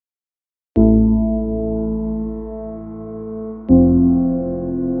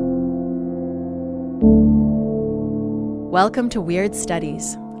Welcome to Weird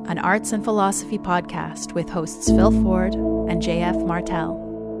Studies, an arts and philosophy podcast with hosts Phil Ford and JF Martel.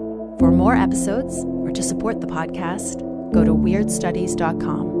 For more episodes or to support the podcast, go to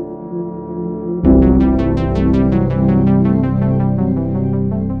weirdstudies.com.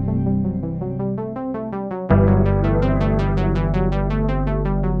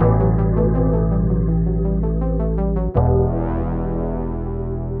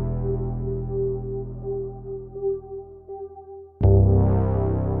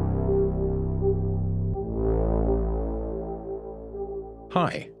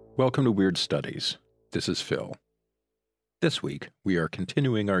 Hi, welcome to Weird Studies. This is Phil. This week, we are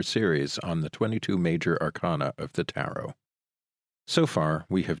continuing our series on the 22 major arcana of the tarot. So far,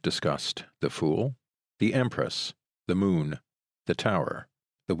 we have discussed the Fool, the Empress, the Moon, the Tower,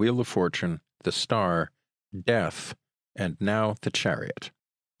 the Wheel of Fortune, the Star, Death, and now the Chariot,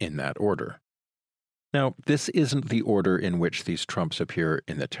 in that order. Now, this isn't the order in which these trumps appear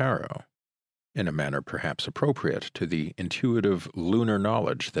in the tarot, in a manner perhaps appropriate to the intuitive lunar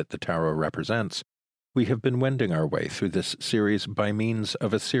knowledge that the tarot represents. We have been wending our way through this series by means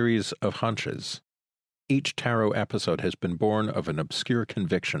of a series of hunches. Each tarot episode has been born of an obscure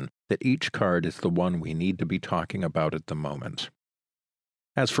conviction that each card is the one we need to be talking about at the moment.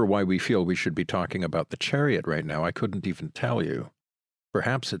 As for why we feel we should be talking about the Chariot right now, I couldn't even tell you.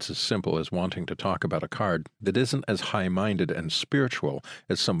 Perhaps it's as simple as wanting to talk about a card that isn't as high-minded and spiritual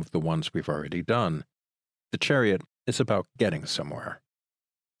as some of the ones we've already done. The Chariot is about getting somewhere,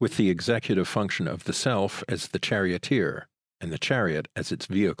 with the executive function of the self as the charioteer, and the chariot as its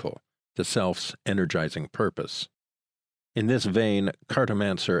vehicle, the self's energizing purpose. In this vein,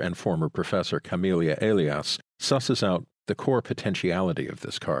 cartomancer and former professor Camelia Elias susses out the core potentiality of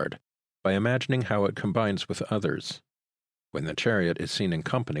this card by imagining how it combines with others. When the chariot is seen in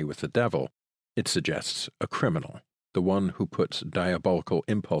company with the devil, it suggests a criminal, the one who puts diabolical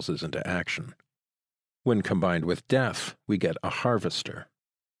impulses into action. When combined with death, we get a harvester.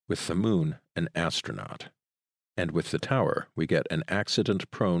 With the moon, an astronaut. And with the tower, we get an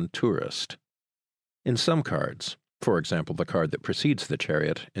accident-prone tourist. In some cards, for example the card that precedes the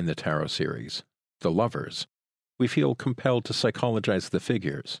chariot in the tarot series, the Lovers, we feel compelled to psychologize the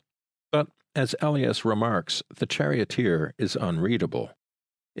figures. But as Elias remarks, the charioteer is unreadable.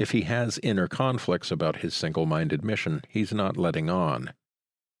 If he has inner conflicts about his single-minded mission, he's not letting on.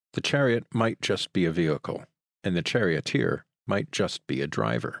 The chariot might just be a vehicle, and the charioteer might just be a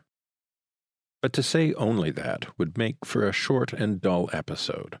driver. But to say only that would make for a short and dull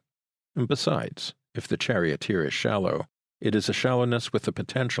episode. And besides, if the charioteer is shallow, it is a shallowness with the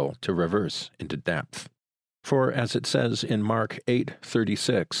potential to reverse into depth. For as it says in Mark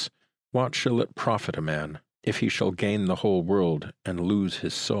 8:36, "What shall it profit a man, if he shall gain the whole world and lose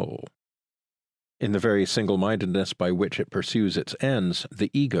his soul?" In the very single-mindedness by which it pursues its ends,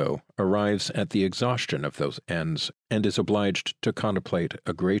 the ego arrives at the exhaustion of those ends and is obliged to contemplate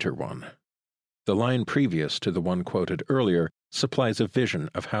a greater one. The line previous to the one quoted earlier supplies a vision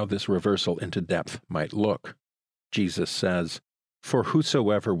of how this reversal into depth might look. Jesus says, "For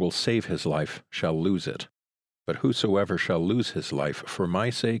whosoever will save his life shall lose it. But whosoever shall lose his life for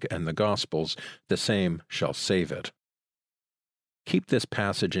my sake and the gospel's, the same shall save it." Keep this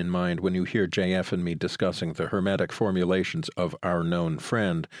passage in mind when you hear JF and me discussing the hermetic formulations of our known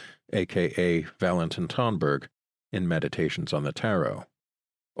friend, aka Valentin Tonberg, in Meditations on the Tarot.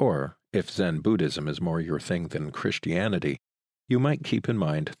 Or, if Zen Buddhism is more your thing than Christianity, you might keep in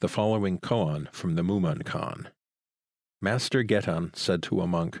mind the following koan from the Mumonkan. Master Getan said to a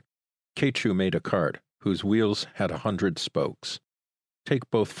monk, "Keichu made a cart whose wheels had 100 spokes. Take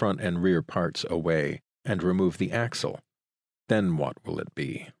both front and rear parts away, and remove the axle. Then what will it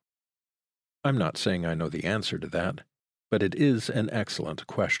be?" I'm not saying I know the answer to that, but it is an excellent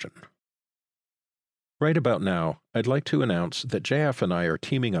question. Right about now, I'd like to announce that JF and I are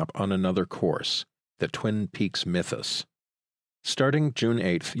teaming up on another course, the Twin Peaks Mythos. Starting June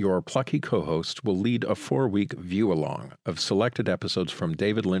 8th, your plucky co-host will lead a 4-week view-along of selected episodes from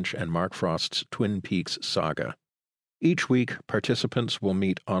David Lynch and Mark Frost's Twin Peaks saga. Each week, participants will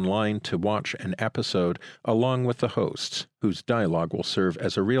meet online to watch an episode along with the hosts, whose dialogue will serve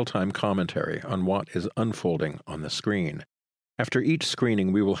as a real-time commentary on what is unfolding on the screen. After each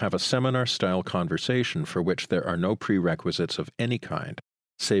screening, we will have a seminar-style conversation for which there are no prerequisites of any kind,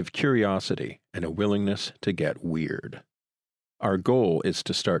 save curiosity and a willingness to get weird. Our goal is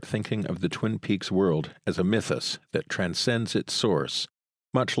to start thinking of the Twin Peaks world as a mythos that transcends its source,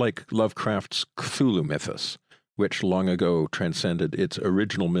 much like Lovecraft's Cthulhu mythos, which long ago transcended its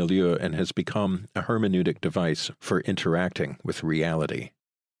original milieu and has become a hermeneutic device for interacting with reality.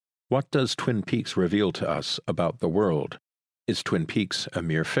 What does Twin Peaks reveal to us about the world? Is Twin Peaks a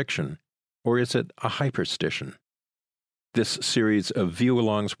mere fiction, or is it a hyperstition? This series of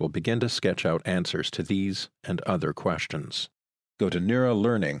view-alongs will begin to sketch out answers to these and other questions. Go to Nira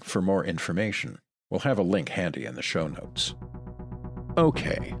Learning for more information. We'll have a link handy in the show notes.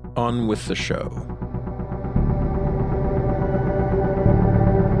 Okay, on with the show.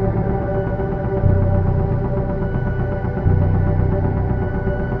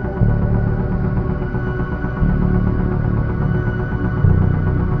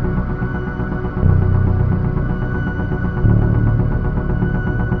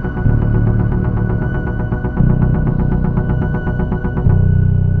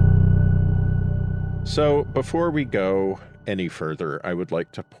 So, before we go any further, I would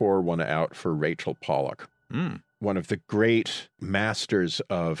like to pour one out for Rachel Pollack, one of the great masters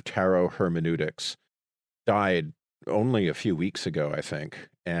of tarot hermeneutics. Died only a few weeks ago, I think.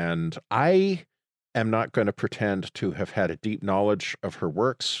 And I am not going to pretend to have had a deep knowledge of her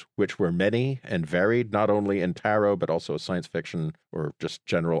works, which were many and varied, not only in tarot, but also science fiction or just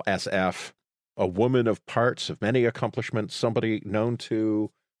general SF. A woman of parts, of many accomplishments, somebody known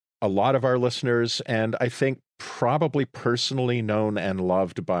to a lot of our listeners, and I think probably personally known and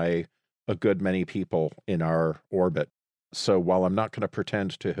loved by a good many people in our orbit. So while I'm not going to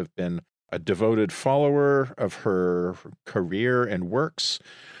pretend to have been a devoted follower of her career and works,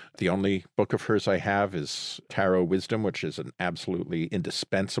 the only book of hers I have is Tarot Wisdom, which is an absolutely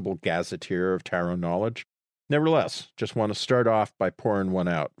indispensable gazetteer of tarot knowledge. Nevertheless, just want to start off by pouring one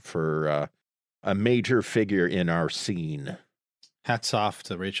out for a major figure in our scene. Hats off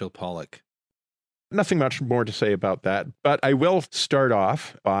to Rachel Pollack. Nothing much more to say about that, but I will start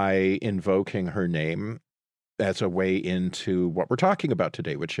off by invoking her name as a way into what we're talking about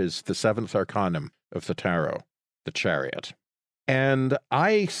today, which is the seventh arcanum of the tarot, the Chariot. And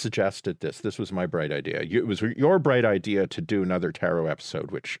I suggested this. This was my bright idea. It was your bright idea to do another tarot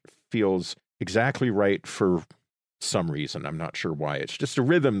episode, which feels exactly right for some reason. I'm not sure why. It's just a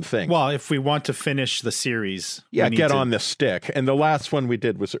rhythm thing. Well, if we want to finish the series, yeah, get on the stick. And the last one we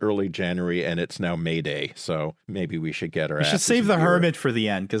did was early January, and it's now May Day. So maybe we should get our. We should save the Hermit for the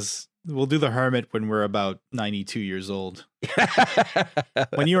end, because we'll do the Hermit when we're about 92 years old.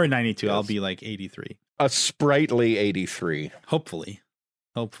 When you are 92, yes. I'll be like 83. A sprightly 83. Hopefully.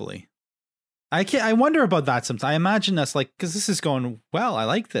 I wonder about that sometimes. I imagine us like, because this is going well. I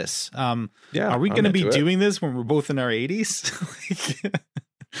like this. Yeah, are we going to be doing this when we're both in our 80s?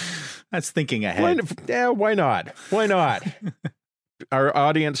 That's thinking ahead. Why not? Why not? Our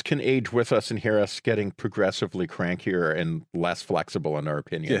audience can age with us and hear us getting progressively crankier and less flexible in our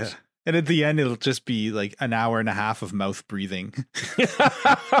opinions. Yeah. And at the end, it'll just be like an hour and a half of mouth breathing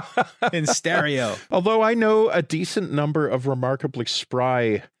in stereo. Although I know a decent number of remarkably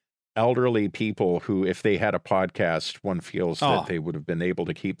spry elderly people who, if they had a podcast, one feels that they would have been able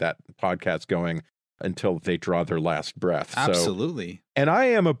to keep that podcast going until they draw their last breath. Absolutely. So, and I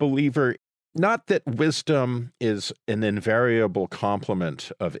am a believer, not that wisdom is an invariable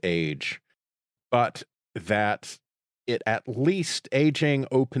complement of age, but that it at least aging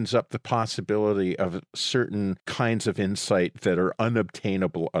opens up the possibility of certain kinds of insight that are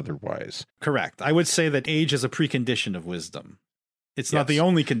unobtainable otherwise. Correct. I would say that age is a precondition of wisdom. It's not the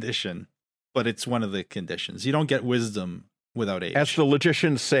only condition, but it's one of the conditions. You don't get wisdom without age. As the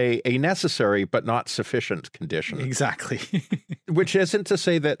logicians say, a necessary but not sufficient condition. Exactly. Which isn't to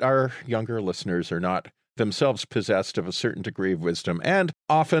say that our younger listeners are not themselves possessed of a certain degree of wisdom, and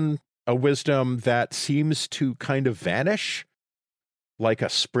often a wisdom that seems to kind of vanish like a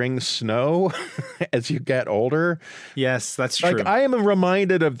spring snow as you get older. Yes, that's true. Like, I am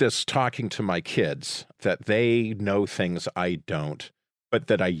reminded of this talking to my kids, that they know things I don't, but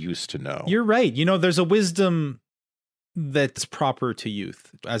that I used to know. You're right. You know, there's a wisdom that's proper to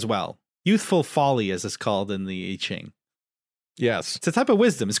youth as well. Youthful folly, as it's called in the I Ching. Yes. It's a type of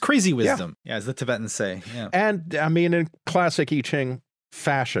wisdom. It's crazy wisdom. Yeah, as the Tibetans say. Yeah. And I mean, in classic I Ching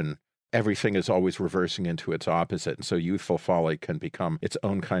fashion, everything is always reversing into its opposite. And so youthful folly can become its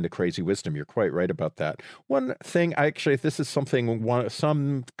own kind of crazy wisdom. You're quite right about that. One thing, actually, this is something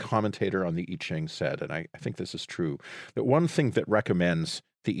some commentator on the I Ching said, and I think this is true, that one thing that recommends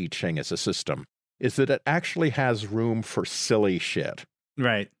the I Ching as a system is that it actually has room for silly shit.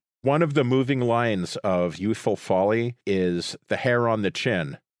 Right. One of the moving lines of youthful folly is the hair on the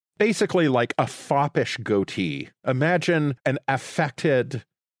chin. Basically like a foppish goatee. Imagine an affected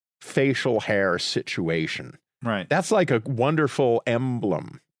facial hair situation. Right. That's like a wonderful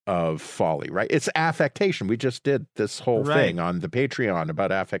emblem of folly, right? It's affectation. We just did this whole thing on the Patreon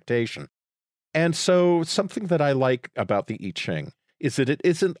about affectation. And so something that I like about the I Ching is that it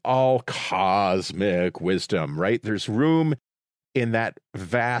isn't all cosmic wisdom, right? There's room in that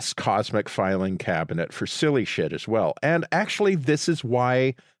vast cosmic filing cabinet for silly shit as well. And actually, this is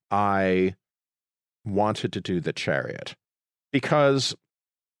why I wanted to do the Chariot. Because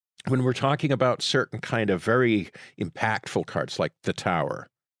when we're talking about certain kind of very impactful cards like the Tower,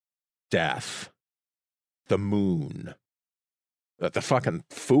 Death, the Moon, the fucking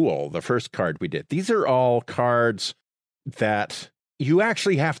Fool, the first card we did, these are all cards that you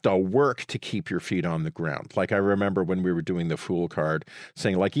actually have to work to keep your feet on the ground. Like I remember when we were doing the Fool card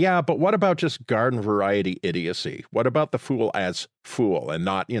saying like, yeah, but what about just garden variety idiocy? What about the Fool as Fool and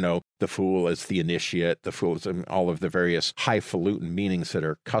not, the Fool as the initiate, the Fool as all of the various highfalutin meanings that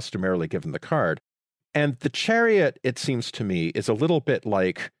are customarily given the card. And the Chariot, it seems to me, is a little bit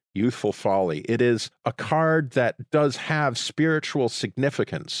like Youthful Folly. It is a card that does have spiritual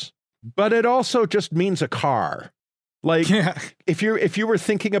significance, but it also just means a car. Like, yeah. if you were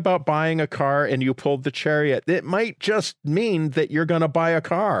thinking about buying a car and you pulled the Chariot, it might just mean that you're going to buy a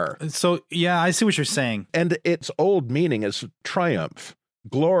car. So, yeah, I see what you're saying. And its old meaning is triumph,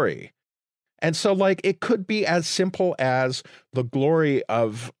 glory. And so, like, it could be as simple as the glory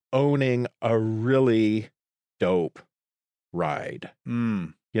of owning a really dope ride,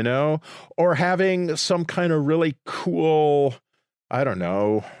 or having some kind of really cool, I don't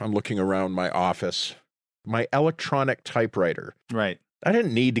know, I'm looking around my office, my electronic typewriter. Right. I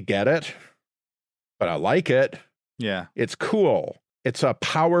didn't need to get it, but I like it. Yeah. It's cool. It's a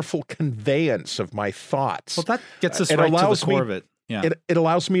powerful conveyance of my thoughts. Well, that gets us right to the core of it. Yeah. It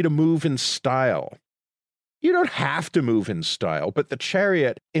allows me to move in style. You don't have to move in style, but the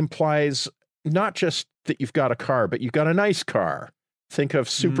Chariot implies not just that you've got a car, but you've got a nice car. Think of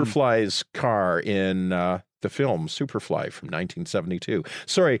Superfly's car in the film Superfly from 1972.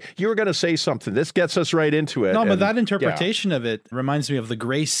 Sorry, you were going to say something. This gets us right into it. No, but that interpretation of it reminds me of the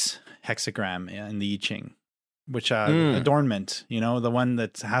grace hexagram in the I Ching, which adornment, the one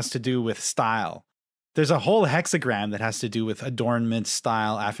that has to do with style. There's a whole hexagram that has to do with adornment,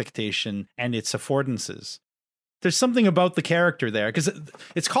 style, affectation, and its affordances. There's something about the character there, because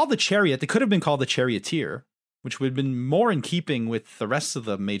it's called the Chariot. It could have been called the Charioteer, which would have been more in keeping with the rest of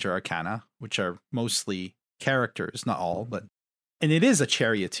the major arcana, which are mostly characters, not all, and it is a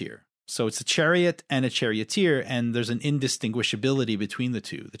charioteer. So it's a chariot and a charioteer, and there's an indistinguishability between the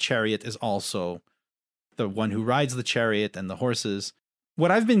two. The chariot is also the one who rides the chariot and the horses. What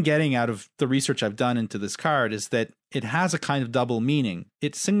I've been getting out of the research I've done into this card is that it has a kind of double meaning.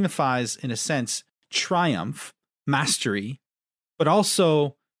 It signifies, in a sense, triumph, mastery, but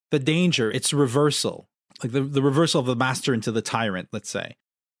also the danger, its reversal, like the reversal of the master into the tyrant, let's say.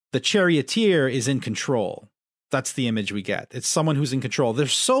 The charioteer is in control. That's the image we get. It's someone who's in control. They're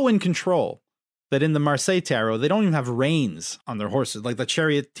so in control that in the Marseille Tarot, they don't even have reins on their horses. Like the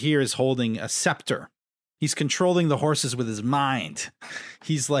charioteer is holding a scepter. He's controlling the horses with his mind.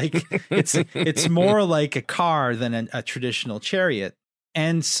 He's like, it's more like a car than a traditional chariot.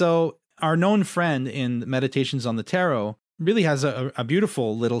 And so our known friend in Meditations on the Tarot really has a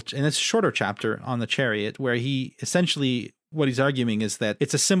beautiful little, and it's a shorter chapter on the Chariot, where he essentially, what he's arguing is that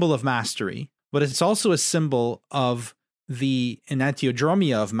it's a symbol of mastery, but it's also a symbol of the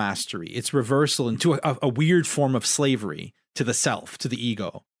enantiodromia of mastery, its reversal into a weird form of slavery to the self, to the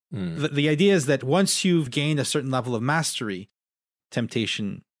ego. The idea is that once you've gained a certain level of mastery,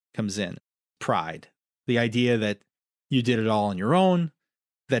 temptation comes in, pride. The idea that you did it all on your own,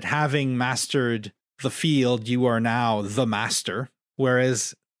 that having mastered the field, you are now the master,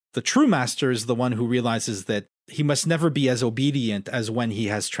 whereas the true master is the one who realizes that he must never be as obedient as when he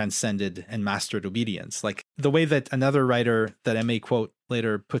has transcended and mastered obedience. Like the way that another writer that I may quote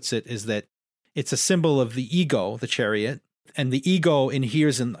later puts it is that it's a symbol of the ego, the chariot, and the ego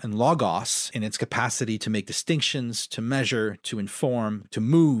inheres in logos, in its capacity to make distinctions, to measure, to inform, to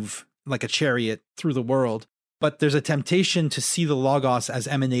move like a chariot through the world. But there's a temptation to see the logos as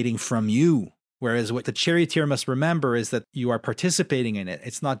emanating from you. Whereas what the charioteer must remember is that you are participating in it.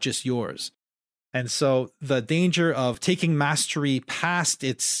 It's not just yours. And so the danger of taking mastery past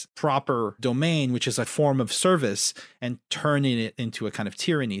its proper domain, which is a form of service, and turning it into a kind of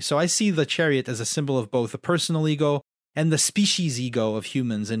tyranny. So I see the chariot as a symbol of both the personal ego and the species ego of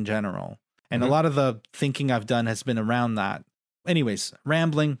humans in general. And a lot of the thinking I've done has been around that. Anyways,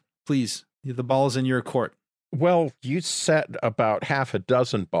 rambling, please, the ball's in your court. Well, you set about half a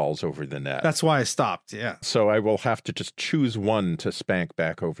dozen balls over the net. That's why I stopped, yeah. So I will have to just choose one to spank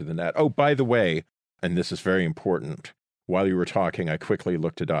back over the net. Oh, by the way, and this is very important, while you were talking, I quickly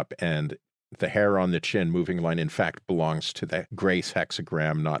looked it up, and the hair on the chin moving line, in fact, belongs to the Grace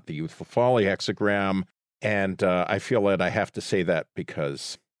hexagram, not the Youthful Folly hexagram. And I feel that I have to say that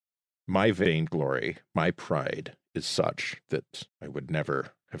because my vainglory, my pride is such that I would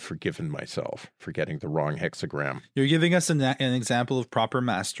never have forgiven myself for getting the wrong hexagram. You're giving us an example of proper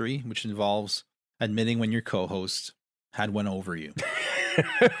mastery, which involves admitting when your co-host had one over you.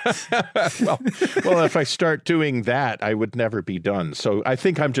 well, if I start doing that, I would never be done. So I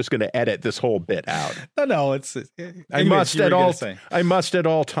think I'm just going to edit this whole bit out. No, it's. I must at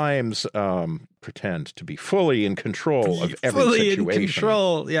all times pretend to be fully in control of every situation. Fully in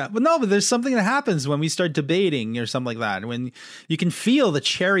control, yeah. But there's something that happens when we start debating or something like that. When you can feel the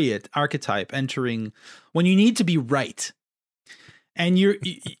chariot archetype entering, when you need to be right. And you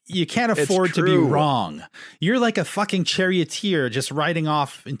can't afford to be wrong. You're like a fucking charioteer just riding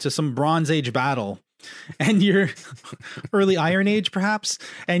off into some Bronze Age battle, and you're early Iron Age perhaps,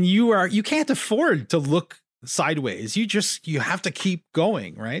 and you can't afford to look sideways. You have to keep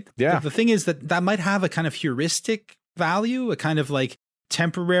going, right? Yeah. The thing is that might have a kind of heuristic value, a kind of like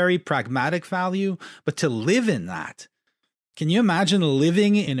temporary pragmatic value, but to live in that, can you imagine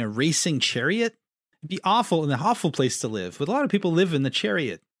living in a racing chariot? It'd be awful, an awful place to live. But a lot of people live in the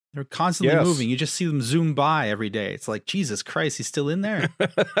chariot. They're constantly moving. You just see them zoom by every day. It's like, Jesus Christ, he's still in there.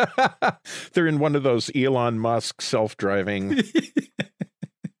 They're in one of those Elon Musk self-driving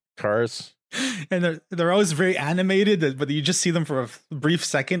cars. And they're always very animated, but you just see them for a brief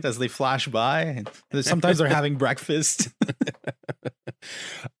second as they flash by. And sometimes they're having breakfast.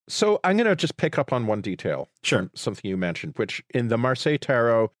 So I'm going to just pick up on one detail. Sure. Something you mentioned, which in the Marseille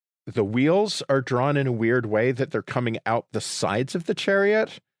Tarot, the wheels are drawn in a weird way that they're coming out the sides of the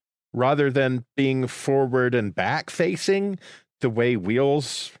chariot rather than being forward and back facing the way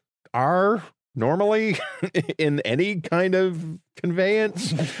wheels are normally in any kind of conveyance.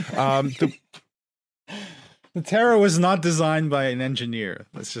 The tarot was not designed by an engineer.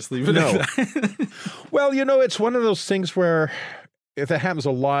 Let's just leave it at that. Well, it's one of those things where that happens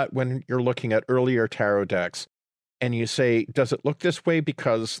a lot when you're looking at earlier tarot decks. And you say, does it look this way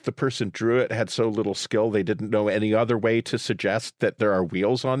because the person drew it had so little skill they didn't know any other way to suggest that there are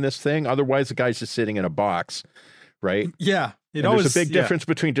wheels on this thing? Otherwise, the guy's just sitting in a box, right? Yeah. There's a big difference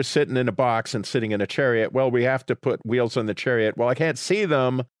between just sitting in a box and sitting in a chariot. Well, we have to put wheels on the chariot. Well, I can't see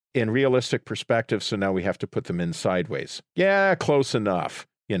them in realistic perspective, so now we have to put them in sideways. Yeah, close enough,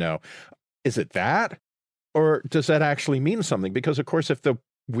 Is it that? Or does that actually mean something? Because, of course, if the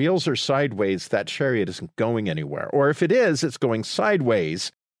wheels are sideways, that chariot isn't going anywhere. Or if it is, it's going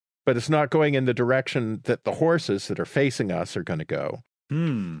sideways, but it's not going in the direction that the horses that are facing us are going to go.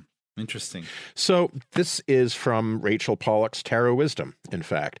 Interesting. So this is from Rachel Pollack's Tarot Wisdom, in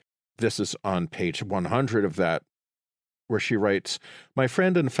fact. This is on page 100 of that, where she writes, my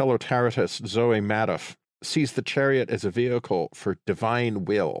friend and fellow tarotist Zoe Madoff sees the chariot as a vehicle for divine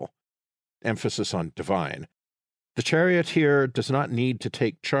will, emphasis on divine. The charioteer does not need to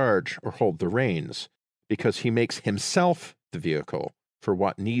take charge or hold the reins because he makes himself the vehicle for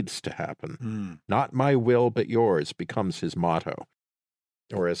what needs to happen. Not my will, but yours becomes his motto.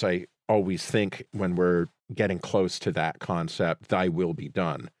 Or as I always think when we're getting close to that concept, thy will be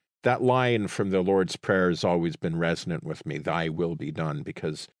done. That line from the Lord's Prayer has always been resonant with me, thy will be done,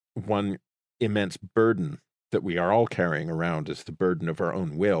 because one immense burden that we are all carrying around is the burden of our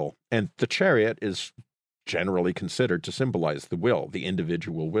own will. And the chariot is generally considered to symbolize the will, the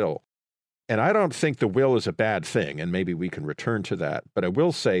individual will. And I don't think the will is a bad thing, and maybe we can return to that, but I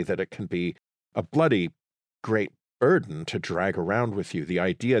will say that it can be a bloody great burden to drag around with you. The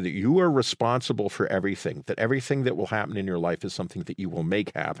idea that you are responsible for everything, that everything that will happen in your life is something that you will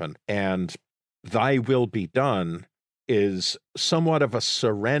make happen, and thy will be done is somewhat of a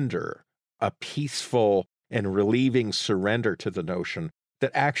surrender, a peaceful and relieving surrender to the notion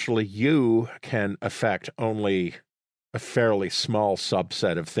that actually you can affect only a fairly small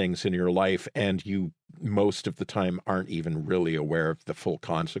subset of things in your life, and you most of the time aren't even really aware of the full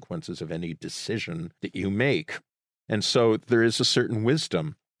consequences of any decision that you make. And so there is a certain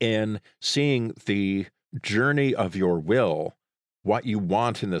wisdom in seeing the journey of your will, what you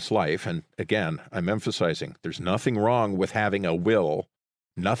want in this life. And again, I'm emphasizing there's nothing wrong with having a will.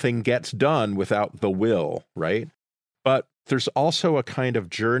 Nothing gets done without the will, right? But there's also a kind of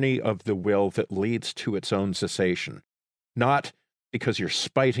journey of the will that leads to its own cessation. Not because you're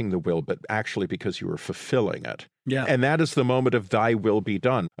spiting the will, but actually because you are fulfilling it. Yeah. And that is the moment of thy will be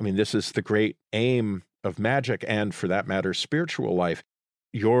done. I mean, this is the great aim of magic and, for that matter, spiritual life.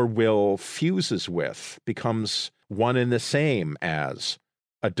 Your will fuses with, becomes one and the same as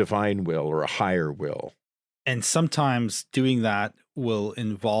a divine will or a higher will. And sometimes doing that will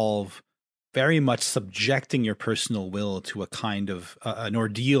involve very much subjecting your personal will to a kind of an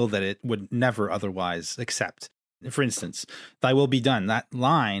ordeal that it would never otherwise accept. For instance, thy will be done. That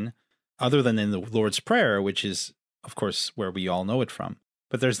line, other than in the Lord's Prayer, which is, of course, where we all know it from.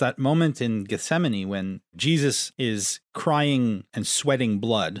 But there's that moment in Gethsemane when Jesus is crying and sweating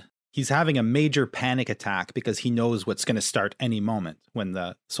blood. He's having a major panic attack because he knows what's going to start any moment when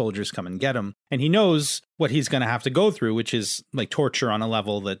the soldiers come and get him. And he knows what he's going to have to go through, which is like torture on a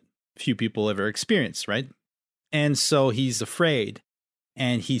level that few people ever experience, right? And so he's afraid.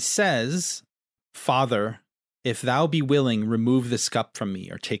 And he says, Father, if thou be willing, remove this cup from me,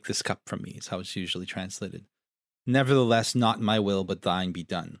 or take this cup from me, is how it's usually translated. Nevertheless, not my will, but thine be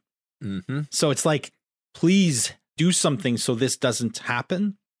done. Mm-hmm. So it's like, please do something so this doesn't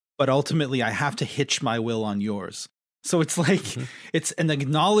happen. But ultimately, I have to hitch my will on yours. So it's like, it's an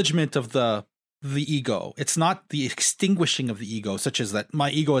acknowledgement of the ego. It's not the extinguishing of the ego, such as that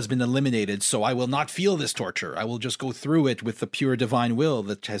my ego has been eliminated, so I will not feel this torture. I will just go through it with the pure divine will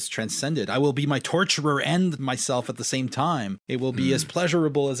that has transcended. I will be my torturer and myself at the same time. It will be as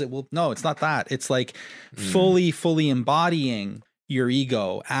pleasurable as it will. No, it's not that. It's like fully embodying your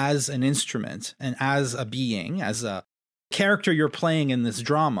ego as an instrument and as a being, as a character you're playing in this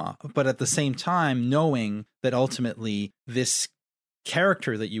drama, but at the same time knowing that ultimately this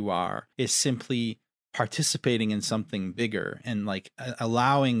character that you are is simply participating in something bigger and like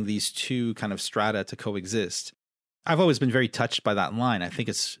allowing these two kind of strata to coexist. I've always been very touched by that line. I think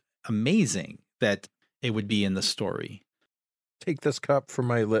it's amazing that it would be in the story. Take this cup from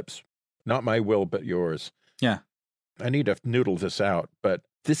my lips, not my will, but yours. Yeah. I need to noodle this out, but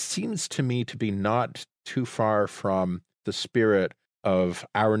this seems to me to be not too far from the spirit of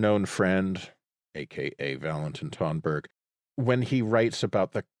our known friend, a.k.a. Valentin Tonberg, when he writes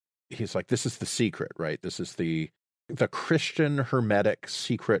about he's like, this is the secret, right? This is the Christian hermetic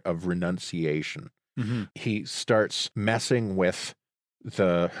secret of renunciation. Mm-hmm. He starts messing with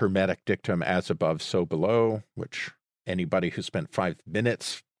the hermetic dictum as above, so below, which anybody who spent 5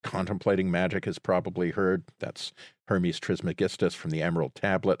 minutes contemplating magic has probably heard. That's Hermes Trismegistus from the Emerald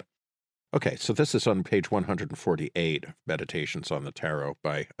Tablet. Okay, so this is on page 148, Meditations on the Tarot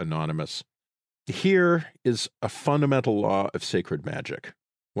by Anonymous. Here is a fundamental law of sacred magic.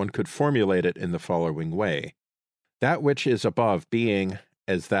 One could formulate it in the following way. That which is above being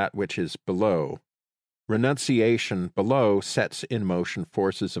as that which is below. Renunciation below sets in motion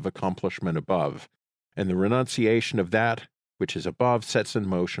forces of accomplishment above, and the renunciation of that which is above sets in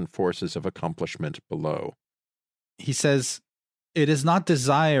motion forces of accomplishment below. He says, it is not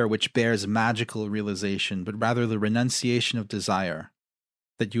desire which bears magical realization, but rather the renunciation of desire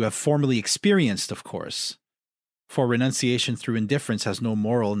that you have formerly experienced, of course. For renunciation through indifference has no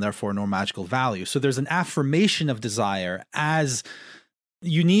moral and therefore no magical value. So there's an affirmation of desire as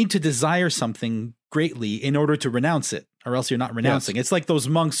you need to desire something greatly in order to renounce it, or else you're not renouncing. Yes. It's like those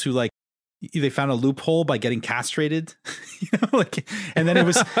monks who they found a loophole by getting castrated, and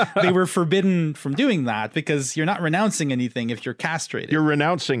then they were forbidden from doing that because you're not renouncing anything if you're castrated. You're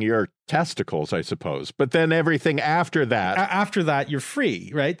renouncing your testicles, I suppose, but then everything after that, you're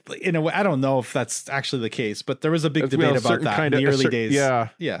free, right? In a way, I don't know if that's actually the case, but there was a big debate about that in the early days. Yeah,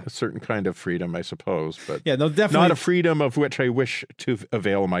 a certain kind of freedom, I suppose, but yeah, no, definitely not a freedom of which I wish to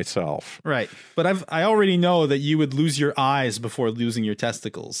avail myself. Right, but I already know that you would lose your eyes before losing your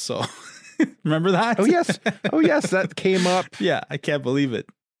testicles, so. Remember that? Oh, yes, that came up. Yeah, I can't believe it.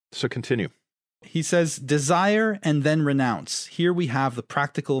 So continue. He says, desire and then renounce. Here we have the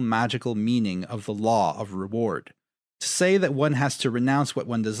practical, magical meaning of the law of reward. To say that one has to renounce what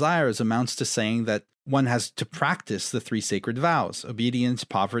one desires amounts to saying that one has to practice the 3 sacred vows, obedience,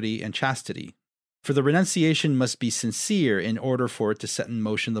 poverty, and chastity. For the renunciation must be sincere in order for it to set in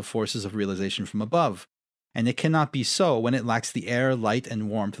motion the forces of realization from above. And it cannot be so when it lacks the air, light, and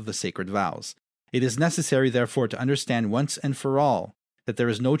warmth of the sacred vows. It is necessary, therefore, to understand once and for all that there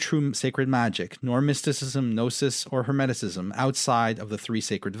is no true sacred magic, nor mysticism, gnosis, or hermeticism outside of the 3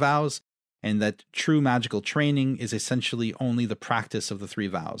 sacred vows, and that true magical training is essentially only the practice of the 3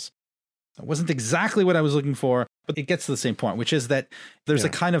 vows. It wasn't exactly what I was looking for, but it gets to the same point, which is that there's a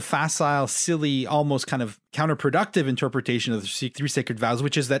kind of facile, silly, almost kind of counterproductive interpretation of the 3 sacred vows,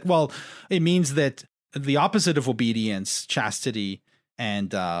 which is that, well, it means that the opposite of obedience, chastity,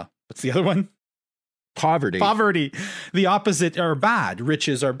 and what's the other one? Poverty. The opposite are bad.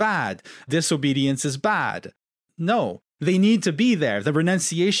 Riches are bad. Disobedience is bad. No, they need to be there. The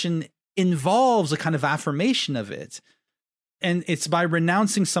renunciation involves a kind of affirmation of it. And it's by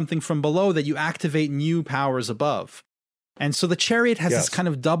renouncing something from below that you activate new powers above. And so the chariot has this kind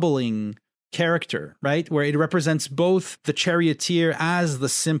of doubling character, right? Where it represents both the charioteer as the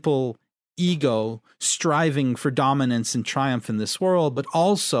simple ego striving for dominance and triumph in this world, but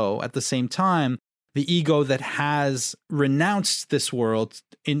also at the same time, the ego that has renounced this world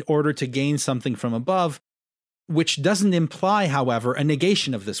in order to gain something from above, which doesn't imply, however, a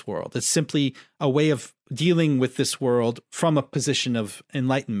negation of this world. It's simply a way of dealing with this world from a position of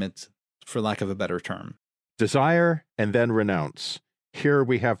enlightenment, for lack of a better term. Desire and then renounce. Here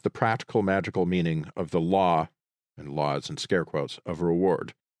we have the practical magical meaning of the law, and laws in scare quotes, of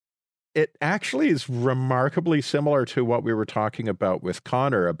reward. It actually is remarkably similar to what we were talking about with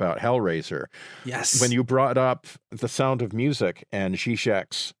Connor about Hellraiser. Yes. When you brought up The Sound of Music and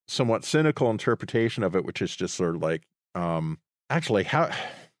Zizek's somewhat cynical interpretation of it, which is just sort of like, actually, how,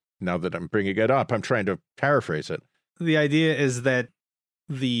 now that I'm bringing it up, I'm trying to paraphrase it. The idea is that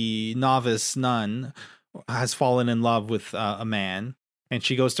the novice nun has fallen in love with a man, and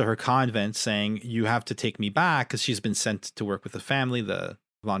she goes to her convent saying, you have to take me back, because she's been sent to work with the family, the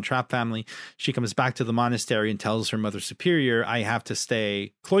Von Trapp family. She comes back to the monastery and tells her mother superior, I have to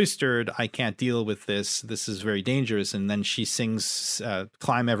stay cloistered. I can't deal with this. This is very dangerous. And then she sings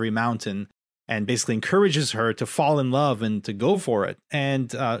Climb Every Mountain and basically encourages her to fall in love and to go for it. And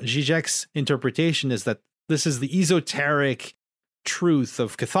Zizek's interpretation is that this is the esoteric truth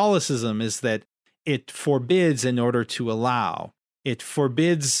of Catholicism, is that it forbids in order to allow. It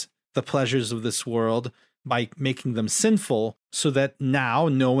forbids the pleasures of this world by making them sinful, so that now,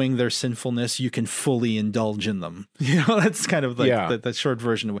 knowing their sinfulness, you can fully indulge in them. You know, that's kind of like the short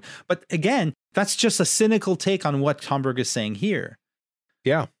version of it. But again, that's just a cynical take on what Tomberg is saying here.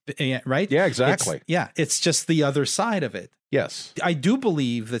 Yeah. Right? Yeah, exactly. It's just the other side of it. Yes. I do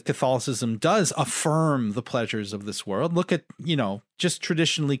believe that Catholicism does affirm the pleasures of this world. Look at, just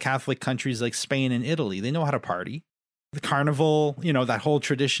traditionally Catholic countries like Spain and Italy. They know how to party. The carnival, that whole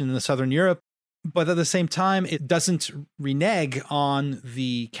tradition in the Southern Europe. But at the same time, it doesn't renege on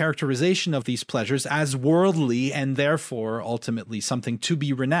the characterization of these pleasures as worldly and therefore ultimately something to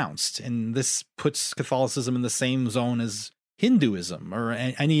be renounced. And this puts Catholicism in the same zone as Hinduism or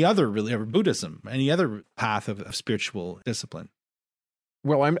any other or Buddhism, any other path of spiritual discipline.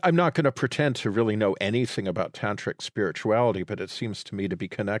 Well, I'm not going to pretend to really know anything about tantric spirituality, but it seems to me to be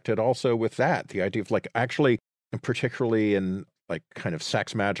connected also with that. The idea of like actually, and particularly in like kind of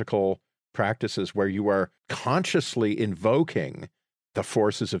sex magical practices where you are consciously invoking the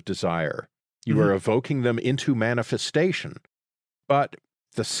forces of desire. You are evoking them into manifestation. But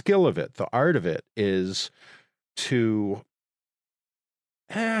the skill of it, the art of it is to,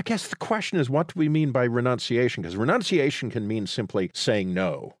 I guess the question is, what do we mean by renunciation? Because renunciation can mean simply saying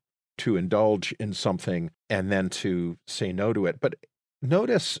no, to indulge in something and then to say no to it. But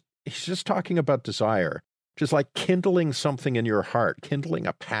notice he's just talking about desire, just like kindling something in your heart, kindling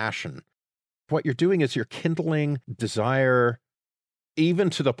a passion. What you're doing is you're kindling desire, even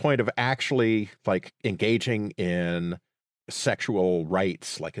to the point of actually like engaging in sexual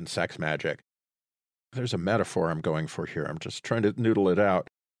rites, like in sex magic. There's a metaphor I'm going for here. I'm just trying to noodle it out.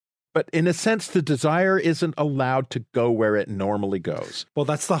 But in a sense, the desire isn't allowed to go where it normally goes. Well,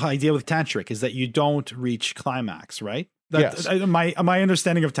 that's the idea with tantric, is that you don't reach climax, right? Yes. My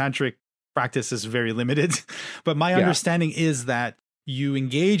understanding of tantric practice is very limited, but my understanding is that you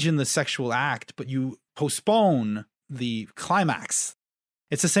engage in the sexual act, but you postpone the climax.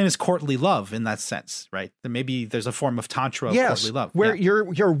 It's the same as courtly love in that sense, right? Maybe there's a form of tantra of courtly love. Where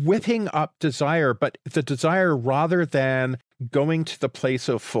you're whipping up desire, but the desire, rather than going to the place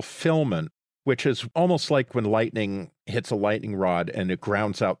of fulfillment, which is almost like when lightning hits a lightning rod and it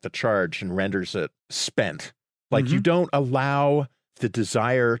grounds out the charge and renders it spent. Like you don't allow the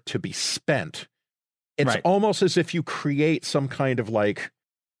desire to be spent. It's almost as if you create some kind of like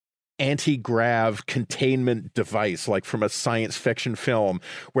anti-grav containment device, like from a science fiction film,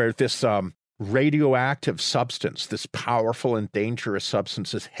 where this radioactive substance, this powerful and dangerous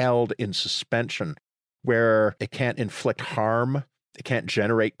substance, is held in suspension, where it can't inflict harm, it can't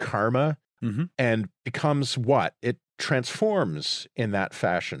generate karma, and becomes what? It transforms in that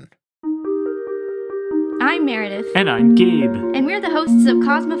fashion. I'm Meredith. And I'm Gabe. And we're the hosts of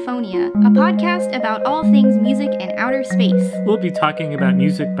Cosmophonia, a podcast about all things music and outer space. We'll be talking about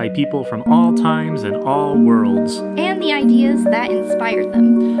music by people from all times and all worlds. And the ideas that inspired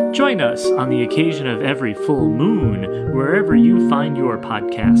them. Join us on the occasion of every full moon, wherever you find your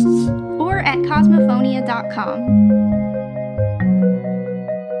podcasts. Or at cosmophonia.com.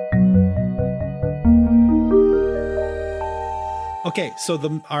 Okay,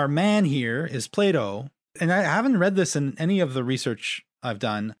 so our man here is Plato. And I haven't read this in any of the research I've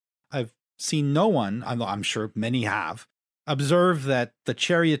done. I've seen no one, I'm sure many have, observe that the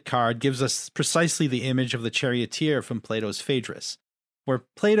Chariot card gives us precisely the image of the charioteer from Plato's Phaedrus. where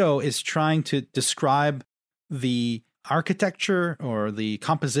Plato is trying to describe the architecture or the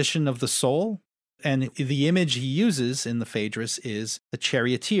composition of the soul. And the image he uses in the Phaedrus is the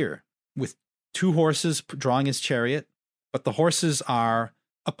charioteer with two horses drawing his chariot, but the horses are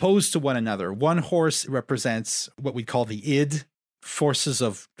opposed to one another. One horse represents what we call the id, forces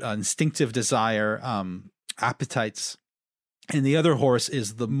of instinctive desire, appetites. And the other horse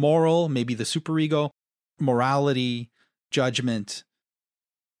is the moral, maybe the superego, morality, judgment.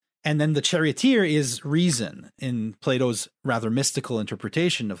 And then the charioteer is reason in Plato's rather mystical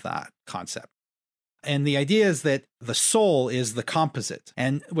interpretation of that concept. And the idea is that the soul is the composite.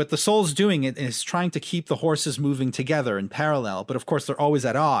 And what the soul's doing is trying to keep the horses moving together in parallel. But of course, they're always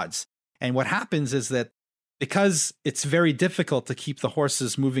at odds. And what happens is that because it's very difficult to keep the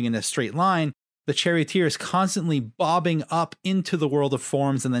horses moving in a straight line, the charioteer is constantly bobbing up into the world of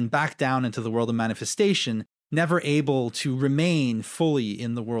forms and then back down into the world of manifestation, never able to remain fully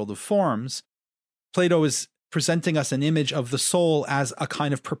in the world of forms. Plato is presenting us an image of the soul as a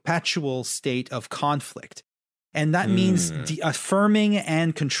kind of perpetual state of conflict. And that means affirming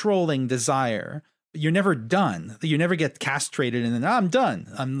and controlling desire. You're never done. You never get castrated and then I'm done.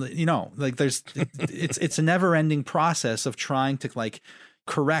 It's a never ending process of trying to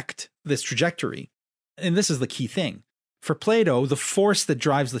correct this trajectory. And this is the key thing. For Plato, the force that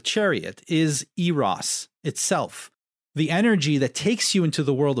drives the chariot is eros itself. The energy that takes you into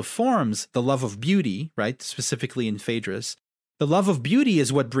the world of forms, the love of beauty, right? Specifically in Phaedrus, the love of beauty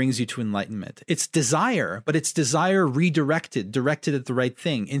is what brings you to enlightenment. It's desire, but it's desire directed at the right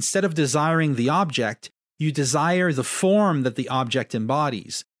thing. Instead of desiring the object, you desire the form that the object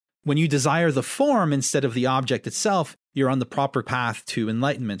embodies. When you desire the form instead of the object itself, you're on the proper path to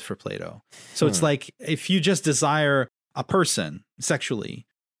enlightenment for Plato. So it's like if you just desire a person sexually,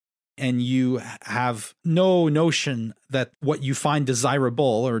 and you have no notion that what you find desirable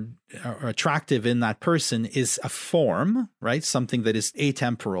or attractive in that person is a form, right? Something that is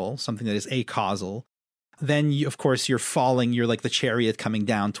atemporal, something that is acausal, then of course you're falling, you're like the chariot coming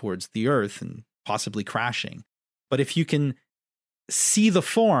down towards the earth and possibly crashing. But if you can see the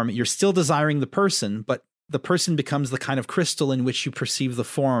form, you're still desiring the person, but the person becomes the kind of crystal in which you perceive the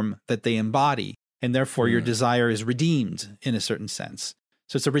form that they embody. And therefore your desire is redeemed in a certain sense.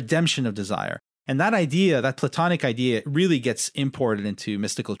 So it's a redemption of desire. And that idea, that Platonic idea, really gets imported into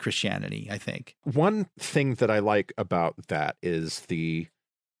mystical Christianity, I think. One thing that I like about that is the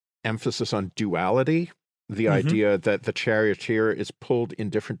emphasis on duality, the idea that the charioteer is pulled in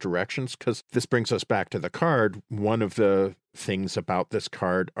different directions, because this brings us back to the card. One of the things about this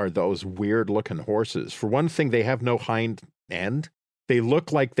card are those weird-looking horses. For one thing, they have no hind end. They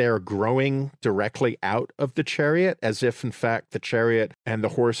look like they're growing directly out of the chariot, as if, in fact, the chariot and the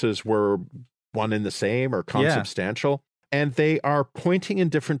horses were one and the same or consubstantial. Yeah. And they are pointing in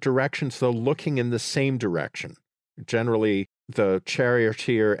different directions, though looking in the same direction. Generally, the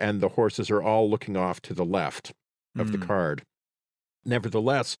charioteer and the horses are all looking off to the left of the card.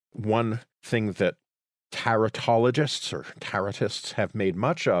 Nevertheless, one thing that tarotologists or tarotists have made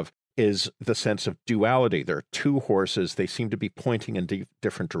much of is the sense of duality. There are two horses. They seem to be pointing in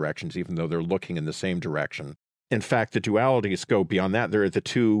different directions, even though they're looking in the same direction. In fact, the dualities go beyond that. There are the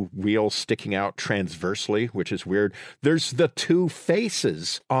two wheels sticking out transversely, which is weird. There's the two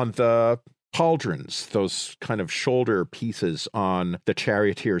faces on the pauldrons, those kind of shoulder pieces on the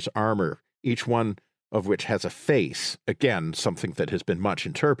charioteer's armor, each one of which has a face. Again, something that has been much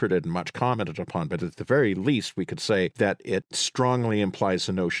interpreted and much commented upon, but at the very least, we could say that it strongly implies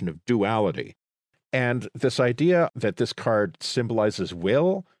the notion of duality. And this idea that this card symbolizes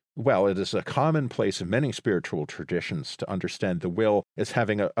will, well, it is a commonplace in many spiritual traditions to understand the will as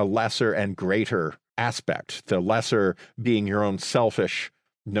having a lesser and greater aspect, the lesser being your own selfish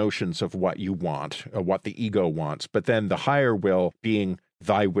notions of what you want, or what the ego wants, but then the higher will being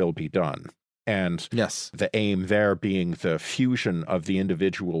thy will be done. And the aim there being the fusion of the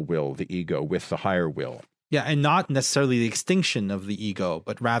individual will, the ego, with the higher will. Yeah, and not necessarily the extinction of the ego,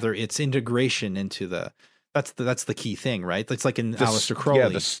 but rather its integration into that's the key thing, right? It's like in Aleister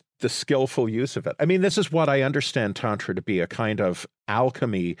Crowley. Yeah, the skillful use of it. I mean, this is what I understand Tantra to be, a kind of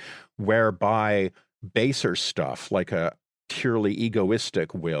alchemy whereby baser stuff, like a purely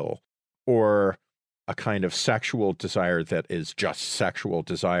egoistic will, or a kind of sexual desire that is just sexual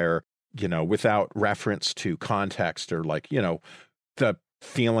desire, without reference to context or the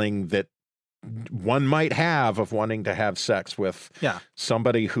feeling that one might have of wanting to have sex with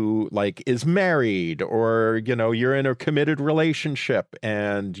somebody who is married, or, you're in a committed relationship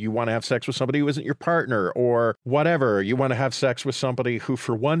and you want to have sex with somebody who isn't your partner, or whatever. You want to have sex with somebody who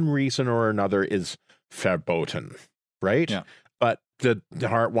for one reason or another is verboten, right? Yeah. But the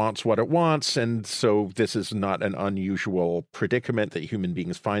heart wants what it wants, and so this is not an unusual predicament that human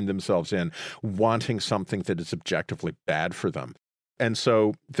beings find themselves in, wanting something that is objectively bad for them. And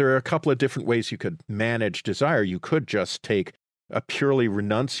so there are a couple of different ways you could manage desire. You could just take a purely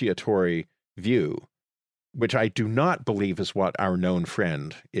renunciatory view, which I do not believe is what our known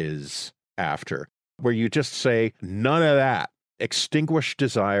friend is after, where you just say, none of that. Extinguish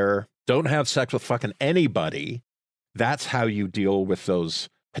desire. Don't have sex with fucking anybody. That's how you deal with those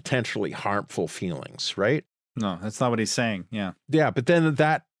potentially harmful feelings, right? No, that's not what he's saying. Yeah. Yeah, but then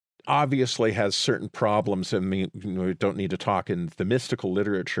that obviously has certain problems, and we don't need to talk in the mystical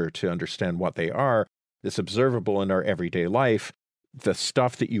literature to understand what they are. It's observable in our everyday life. The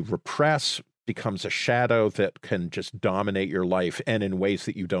stuff that you repress becomes a shadow that can just dominate your life, and in ways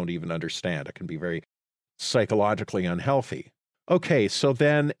that you don't even understand. It can be very psychologically unhealthy. Okay, so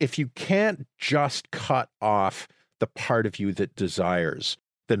then if you can't just cut off the part of you that desires,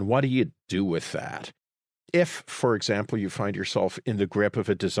 then what do you do with that? If, for example, you find yourself in the grip of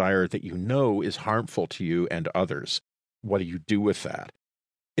a desire that you know is harmful to you and others, what do you do with that?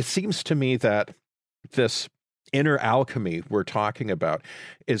 It seems to me that this inner alchemy we're talking about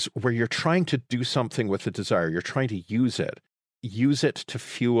is where you're trying to do something with the desire. You're trying to use it to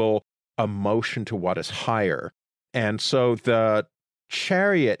fuel a motion to what is higher. And so the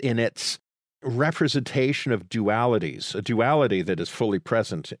chariot, in its representation of dualities, a duality that is fully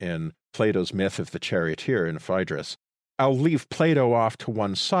present in Plato's myth of the charioteer in Phaedrus. I'll leave Plato off to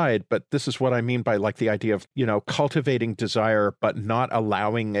one side, but this is what I mean by like the idea of, cultivating desire, but not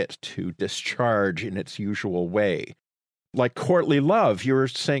allowing it to discharge in its usual way. Like courtly love, you were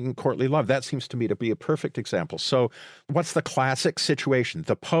saying courtly love. That seems to me to be a perfect example. So what's the classic situation?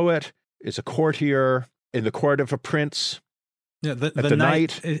 The poet is a courtier in the court of a prince. Yeah, the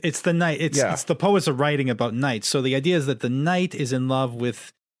knight. It's the knight. It's the poets are writing about knights. So the idea is that the knight is in love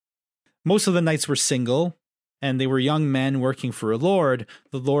with. Most of the knights were single, and they were young men working for a lord.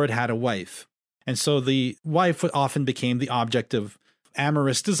 The lord had a wife, and so the wife often became the object of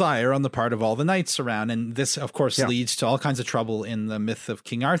amorous desire on the part of all the knights around. And this, of course, leads to all kinds of trouble in the myth of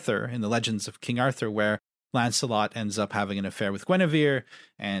King Arthur, in the legends of King Arthur, where Lancelot ends up having an affair with Guinevere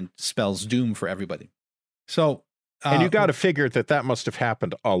and spells doom for everybody. So. And you got to figure that must have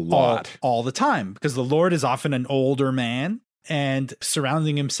happened a lot. All the time, because the Lord is often an older man and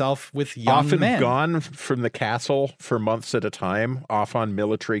surrounding himself with young men. Often gone from the castle for months at a time, off on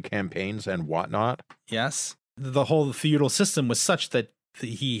military campaigns and whatnot. Yes. The whole feudal system was such that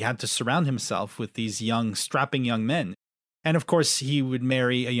he had to surround himself with these young, strapping young men. And of course, he would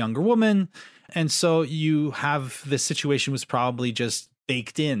marry a younger woman. And so you have this situation was probably just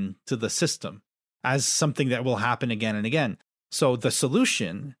baked in to the system as something that will happen again and again. So the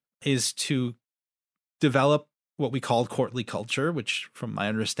solution is to develop what we call courtly culture, which from my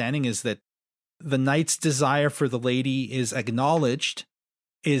understanding is that the knight's desire for the lady is acknowledged,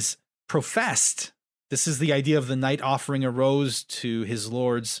 is professed. This is the idea of the knight offering a rose to his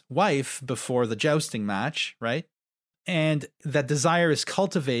lord's wife before the jousting match, right? And that desire is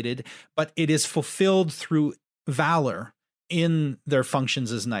cultivated, but it is fulfilled through valor in their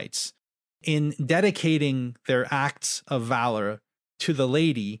functions as knights. In dedicating their acts of valor to the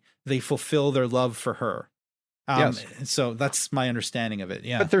lady, they fulfill their love for her. Yes. So that's my understanding of it.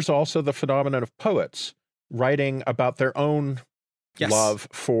 Yeah. But there's also the phenomenon of poets writing about their own love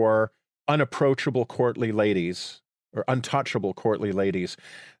for unapproachable courtly ladies or untouchable courtly ladies,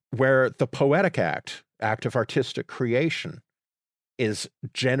 where the poetic act of artistic creation is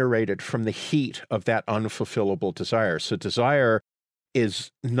generated from the heat of that unfulfillable desire. So desire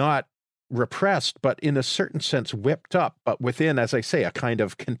is not repressed, but in a certain sense whipped up, but within, as I say, a kind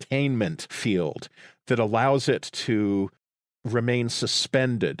of containment field that allows it to remain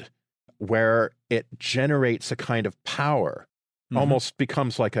suspended, where it generates a kind of power, almost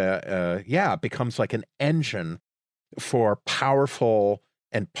becomes like becomes like an engine for powerful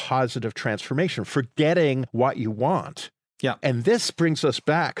and positive transformation, forgetting what you want. Yeah. And this brings us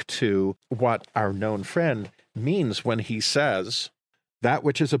back to what our known friend means when he says, that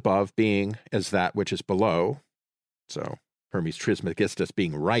which is above being as that which is below. So Hermes Trismegistus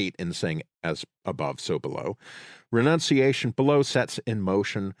being right in saying as above, so below. Renunciation below sets in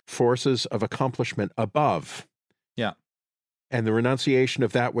motion forces of accomplishment above. Yeah. And the renunciation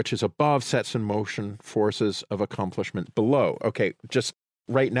of that which is above sets in motion forces of accomplishment below. Okay, just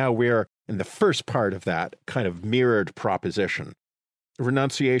right now we're in the first part of that kind of mirrored proposition.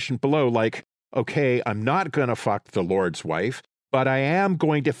 Renunciation below, like, okay, I'm not going to fuck the Lord's wife, but I am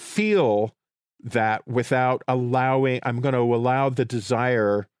going to feel that without I'm going to allow the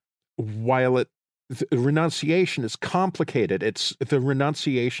desire while it the renunciation is complicated. It's the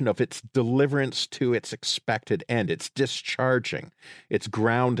renunciation of its deliverance to its expected end. It's discharging. It's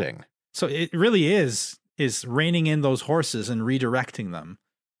grounding. So it really is reining in those horses and redirecting them.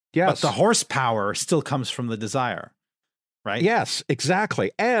 Yes. But the horsepower still comes from the desire, right? Yes,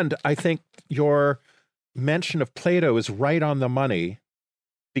 exactly. And I think your mention of Plato is right on the money,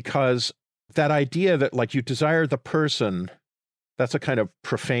 because that idea that like you desire the person, that's a kind of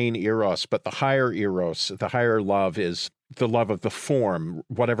profane eros, but the higher eros, the higher love is the love of the form,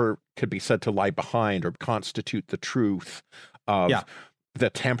 whatever could be said to lie behind or constitute the truth of the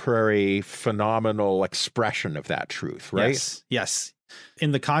temporary phenomenal expression of that truth, right? Yes.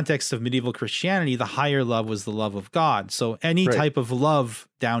 In the context of medieval Christianity, the higher love was the love of God. So any type of love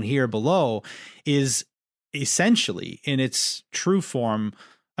down here below is essentially, in its true form,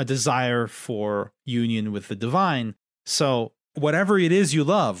 a desire for union with the divine. So whatever it is you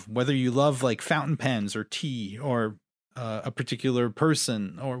love, whether you love like fountain pens or tea or a particular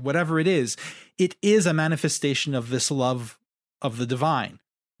person or whatever it is a manifestation of this love of the divine.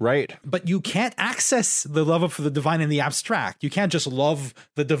 Right. But you can't access the love of the divine in the abstract. You can't just love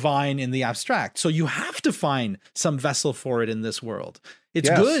the divine in the abstract. So you have to find some vessel for it in this world. It's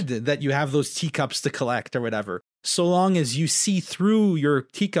good that you have those teacups to collect or whatever, so long as you see through your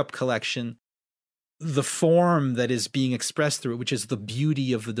teacup collection the form that is being expressed through it, which is the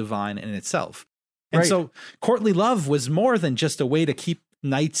beauty of the divine in itself. And so courtly love was more than just a way to keep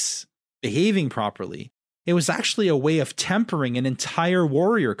knights behaving properly. It was actually a way of tempering an entire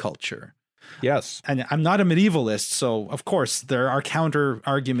warrior culture. Yes. And I'm not a medievalist, so of course there are counter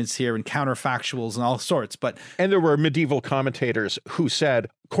arguments here and counterfactuals and all sorts, and there were medieval commentators who said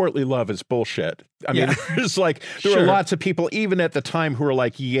courtly love is bullshit. I mean, it's like there were lots of people even at the time who were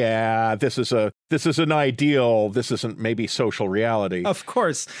like, yeah, this is an ideal. This isn't maybe social reality. Of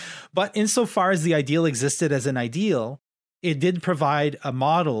course. But insofar as the ideal existed as an ideal, it did provide a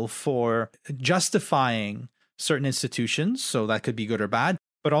model for justifying certain institutions, so that could be good or bad,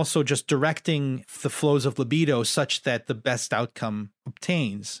 but also just directing the flows of libido such that the best outcome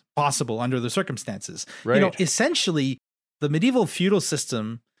obtains possible under the circumstances. Right. Essentially, the medieval feudal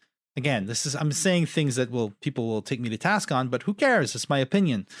system, again, I'm saying things that people will take me to task on, but who cares? It's my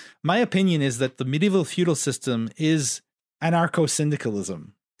opinion. My opinion is that the medieval feudal system is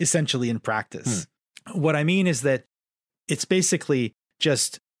anarcho-syndicalism, essentially in practice. What I mean is that it's basically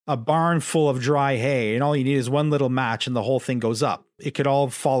just a barn full of dry hay, and all you need is one little match and the whole thing goes up. It could all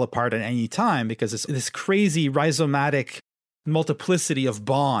fall apart at any time because it's this crazy rhizomatic multiplicity of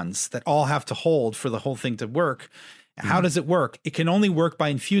bonds that all have to hold for the whole thing to work. How does it work? It can only work by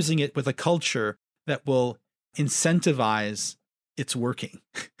infusing it with a culture that will incentivize its working.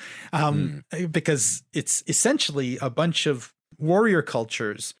 Because it's essentially a bunch of warrior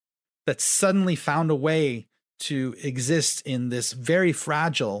cultures that suddenly found a way to exist in this very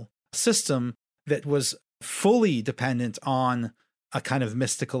fragile system that was fully dependent on a kind of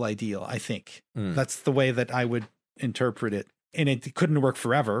mystical ideal, I think. That's the way that I would interpret it. And it couldn't work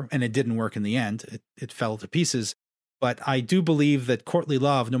forever, and it didn't work in the end. It fell to pieces. But I do believe that courtly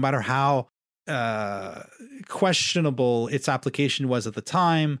love, no matter how questionable its application was at the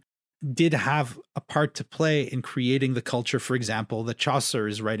time, did have a part to play in creating the culture, for example, that Chaucer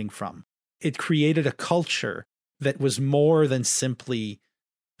is writing from. It created a culture that was more than simply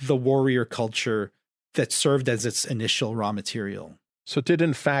the warrior culture that served as its initial raw material. So did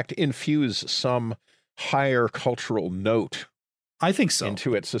in fact infuse some higher cultural note, I think so,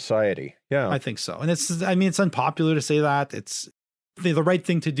 into its society. Yeah, I think so. And it's unpopular to say that. It's the right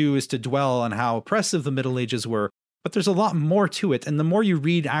thing to do is to dwell on how oppressive the Middle Ages were, but there's a lot more to it. And the more you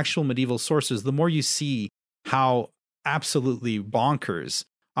read actual medieval sources, the more you see how absolutely bonkers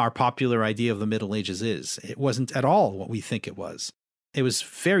our popular idea of the Middle Ages is. It wasn't at all what we think it was. It was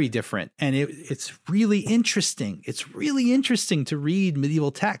very different. And it's really interesting. It's really interesting to read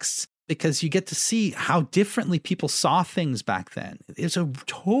medieval texts because you get to see how differently people saw things back then. It's a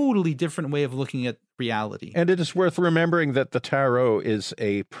totally different way of looking at reality. And it is worth remembering that the tarot is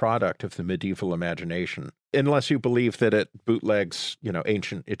a product of the medieval imagination. Unless you believe that it bootlegs,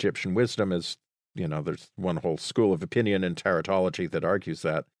 ancient Egyptian wisdom, as there's one whole school of opinion in tarotology that argues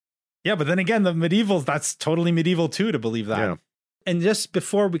that. Yeah, but then again, the medievals, that's totally medieval too, to believe that. Yeah. And just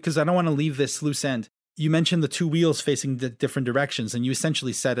before, because I don't want to leave this loose end, you mentioned the two wheels facing different directions, and you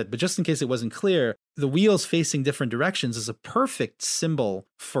essentially said it, but just in case it wasn't clear, the wheels facing different directions is a perfect symbol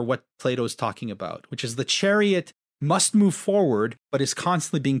for what Plato's talking about, which is the chariot must move forward, but is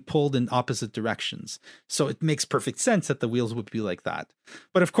constantly being pulled in opposite directions. So it makes perfect sense that the wheels would be like that.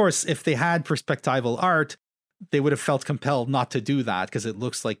 But of course, if they had perspectival art, they would have felt compelled not to do that because it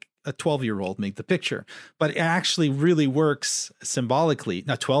looks like a 12-year-old made the picture. But it actually really works symbolically.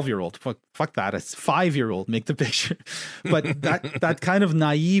 Not 12-year-old, fuck that. It's 5-year-old make the picture. But that kind of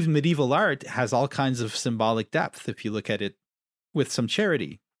naive medieval art has all kinds of symbolic depth if you look at it with some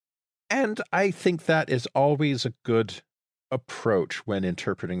charity. And I think that is always a good approach when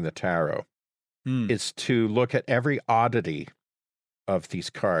interpreting the tarot, is to look at every oddity of these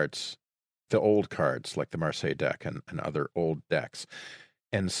cards, the old cards like the Marseille deck and other old decks,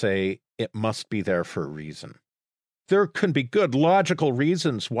 and say it must be there for a reason. There can be good logical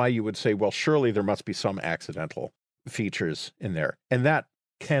reasons why you would say, well, surely there must be some accidental features in there. And that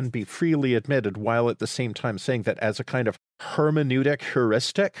can be freely admitted, while at the same time saying that as a kind of hermeneutic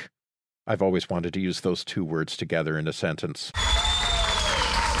heuristic, I've always wanted to use those two words together in a sentence.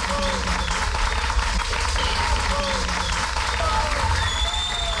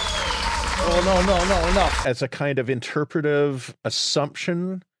 Oh, no, enough. As a kind of interpretive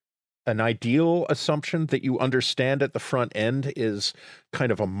assumption, an ideal assumption that you understand at the front end is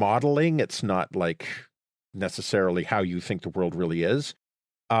kind of a modeling. It's not like necessarily how you think the world really is.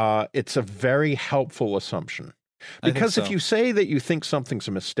 It's a very helpful assumption. Because if you say that you think something's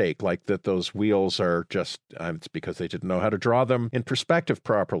a mistake, like that those wheels are just, it's because they didn't know how to draw them in perspective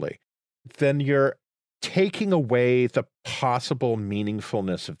properly, then you're taking away the possible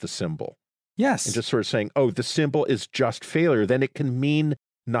meaningfulness of the symbol. Yes. And just sort of saying, oh, the symbol is just failure. Then it can mean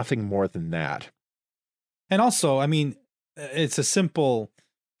nothing more than that. And also, I mean, it's a simple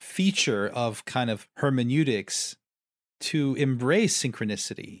feature of kind of hermeneutics to embrace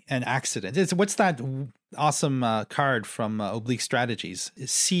synchronicity and accident. What's that awesome card from Oblique Strategies?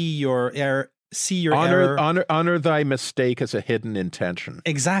 See your error. Honor thy mistake as a hidden intention.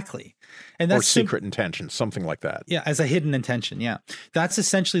 Exactly. And that's or secret intention, something like that. Yeah, as a hidden intention. Yeah. That's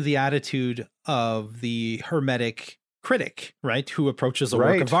essentially the attitude of the Hermetic critic, right? Who approaches a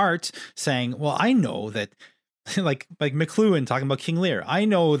work of art saying, well, I know that like McLuhan talking about King Lear. I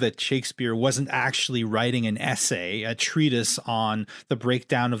know that Shakespeare wasn't actually writing an essay, a treatise on the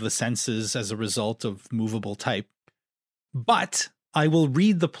breakdown of the senses as a result of movable type, but I will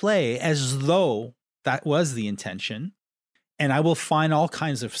read the play as though that was the intention, and I will find all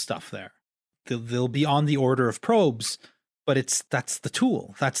kinds of stuff there. They'll be on the order of probes, but that's the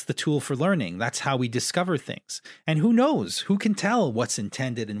tool. That's the tool for learning. That's how we discover things. And who knows? Who can tell what's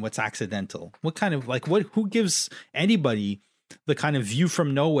intended and what's accidental? What kind of who gives anybody the kind of view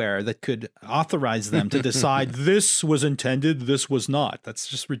from nowhere that could authorize them to decide this was intended, this was not? That's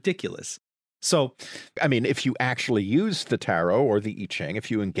just ridiculous. So, I mean, if you actually use the tarot or the I Ching, if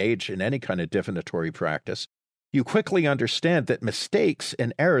you engage in any kind of divinatory practice, you quickly understand that mistakes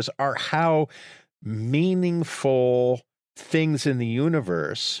and errors are how meaningful things in the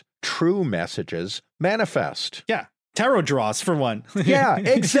universe, true messages, manifest. Yeah. Tarot draws, for one. Yeah,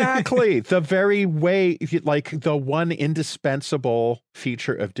 exactly. The very way, like the one indispensable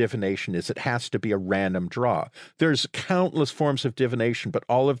feature of divination is it has to be a random draw. There's countless forms of divination, but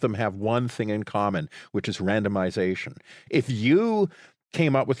all of them have one thing in common, which is randomization. If you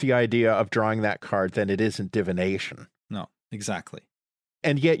came up with the idea of drawing that card, then it isn't divination. No, exactly.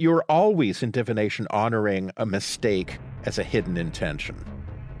 And yet you're always in divination honoring a mistake as a hidden intention.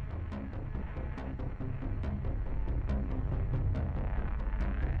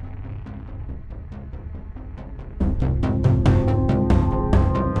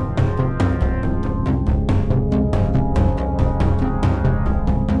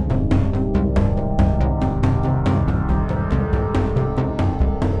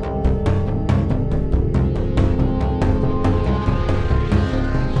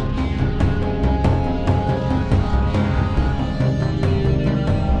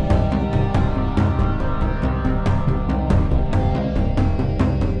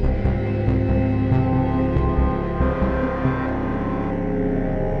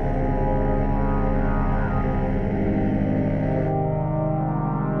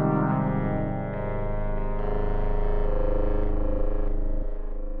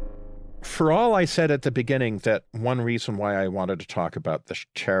 For all I said at the beginning that one reason why I wanted to talk about the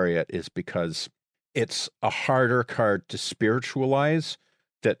Chariot is because it's a harder card to spiritualize,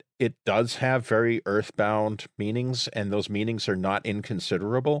 that it does have very earthbound meanings, and those meanings are not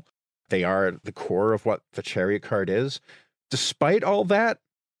inconsiderable. They are at the core of what the Chariot card is. Despite all that,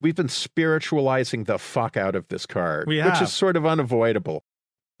 we've been spiritualizing the fuck out of this card, which is sort of unavoidable.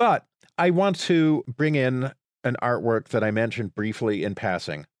 But I want to bring in an artwork that I mentioned briefly in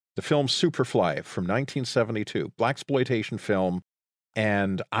passing. The film Superfly from 1972, blaxploitation film,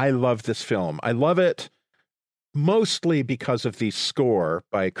 and I love this film. I love it mostly because of the score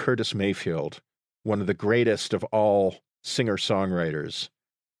by Curtis Mayfield, one of the greatest of all singer-songwriters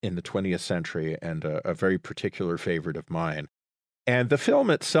in the 20th century, and a very particular favorite of mine. And the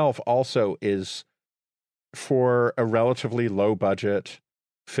film itself also is, for a relatively low-budget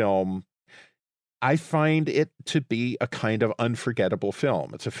film, I find it to be a kind of unforgettable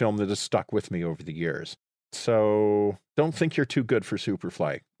film. It's a film that has stuck with me over the years. So don't think you're too good for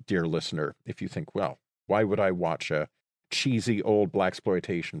Superfly, dear listener, if you think, well, why would I watch a cheesy old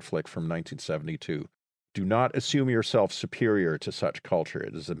blaxploitation flick from 1972? Do not assume yourself superior to such culture.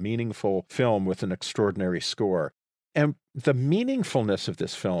 It is a meaningful film with an extraordinary score. And the meaningfulness of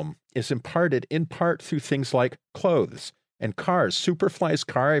this film is imparted in part through things like clothes and cars. Superfly's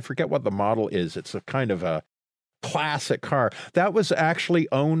car, I forget what the model is. It's a kind of a classic car. That was actually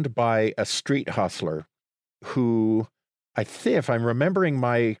owned by a street hustler who, I think, if I'm remembering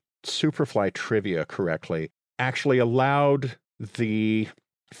my Superfly trivia correctly, actually allowed the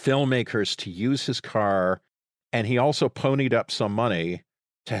filmmakers to use his car, and he also ponied up some money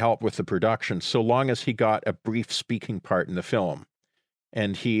to help with the production, so long as he got a brief speaking part in the film.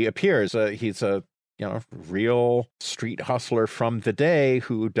 And he appears, he's a real street hustler from the day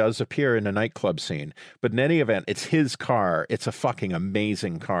who does appear in a nightclub scene. But in any event, it's his car. It's a fucking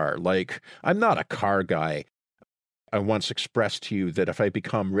amazing car. Like, I'm not a car guy. I once expressed to you that if I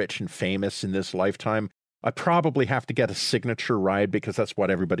become rich and famous in this lifetime, I probably have to get a signature ride, because that's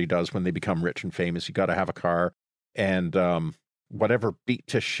what everybody does when they become rich and famous. You got to have a car. And whatever beat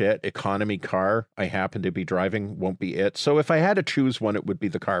to shit economy car I happen to be driving won't be it. So if I had to choose one, it would be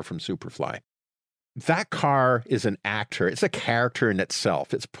the car from Superfly. That car is an actor. It's a character in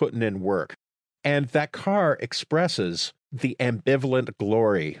itself. It's putting in work. And that car expresses the ambivalent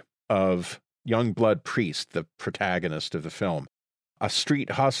glory of Youngblood Priest, the protagonist of the film. A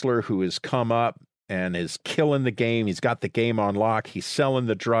street hustler who has come up and is killing the game. He's got the game on lock. He's selling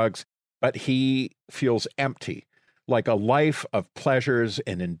the drugs, but he feels empty. Like a life of pleasures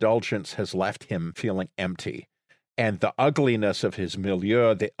and indulgence has left him feeling empty. And the ugliness of his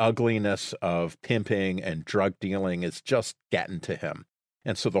milieu, the ugliness of pimping and drug dealing is just getting to him.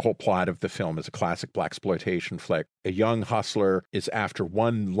 And so the whole plot of the film is a classic blaxploitation flick. A young hustler is after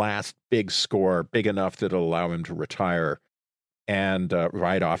one last big score, big enough that it'll allow him to retire and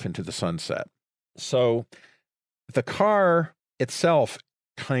ride off into the sunset. So the car itself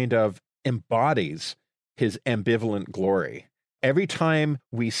kind of embodies his ambivalent glory. Every time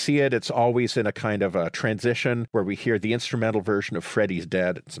we see it, it's always in a kind of a transition where we hear the instrumental version of Freddy's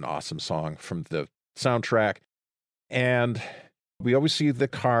Dead. It's an awesome song from the soundtrack. And we always see the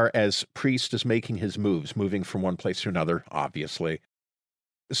car as Priest is making his moves, moving from one place to another, obviously.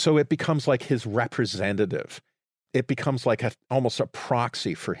 So it becomes like his representative. It becomes like almost a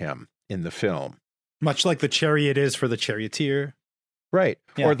proxy for him in the film. Much like the chariot is for the charioteer. Right.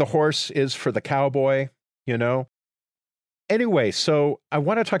 Yeah. Or the horse is for the cowboy, you know? Anyway, so I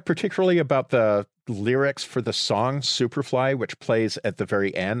want to talk particularly about the lyrics for the song Superfly, which plays at the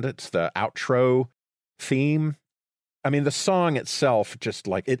very end. It's the outro theme. I mean, the song itself, just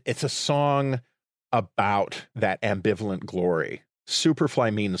like it's a song about that ambivalent glory.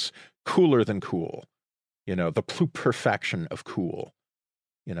 Superfly means cooler than cool, you know, the perfection of cool.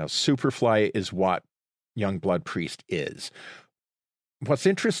 You know, Superfly is what Youngblood Priest is. What's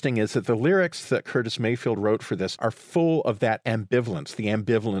interesting is that the lyrics that Curtis Mayfield wrote for this are full of that ambivalence, the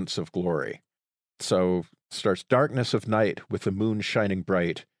ambivalence of glory. So it starts darkness of night with the moon shining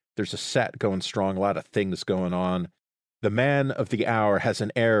bright. There's a set going strong, a lot of things going on. The man of the hour has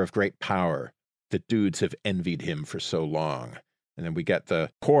an air of great power. The dudes have envied him for so long. And then we get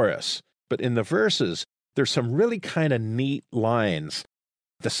the chorus. But in the verses, there's some really kind of neat lines.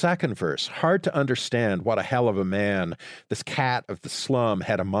 The second verse, hard to understand what a hell of a man. This cat of the slum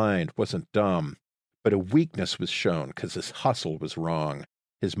had a mind, wasn't dumb. But a weakness was shown because his hustle was wrong.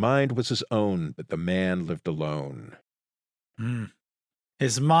 His mind was his own, but the man lived alone.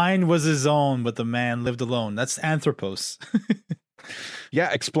 His mind was his own, but the man lived alone. That's anthropos.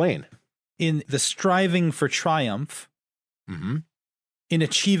 Yeah, explain. In the striving for triumph, in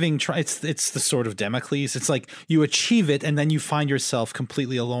achieving, it's the sword of Damocles. It's like you achieve it and then you find yourself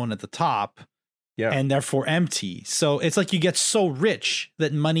completely alone at the top, and therefore empty. So it's like you get so rich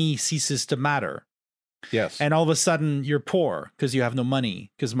that money ceases to matter. Yes. And all of a sudden you're poor because you have no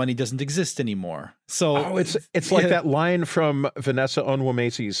money, because money doesn't exist anymore. So it's like that line from Vanessa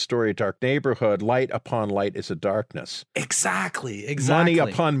Onwumezi's story, Dark Neighborhood, light upon light is a darkness. Exactly. Money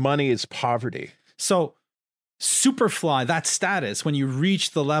upon money is poverty. So Superfly, that status, when you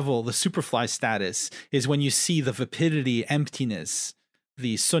reach the level, the Superfly status is when you see the vapidity, emptiness,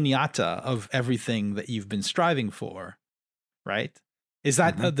 the sunyata of everything that you've been striving for, right? Is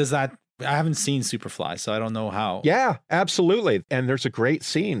that, does that I haven't seen Superfly, so I don't know how. Yeah, absolutely. And there's a great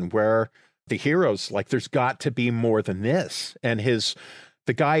scene where the hero's like, there's got to be more than this. And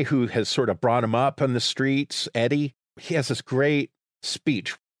the guy who has sort of brought him up on the streets, Eddie, he has this great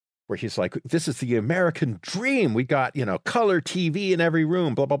speech where he's like, this is the American dream. We got, color TV in every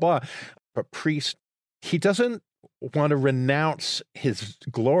room, blah, blah, blah. But Priest, he doesn't want to renounce his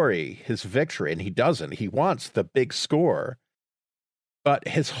glory, his victory, and he doesn't. He wants the big score. But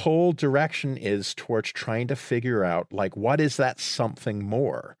his whole direction is towards trying to figure out, like, what is that something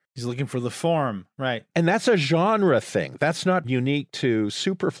more? He's looking for the form, right? And that's a genre thing. That's not unique to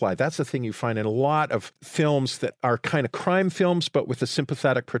Superfly. That's the thing you find in a lot of films that are kind of crime films, but with a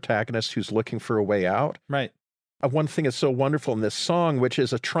sympathetic protagonist who's looking for a way out. Right. One thing is so wonderful in this song, which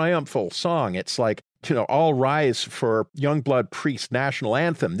is a triumphal song. It's like, all rise for Youngblood Priest national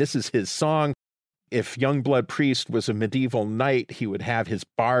anthem. This is his song. If Youngblood Priest was a medieval knight, he would have his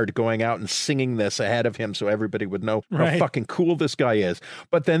bard going out and singing this ahead of him so everybody would know how fucking cool this guy is.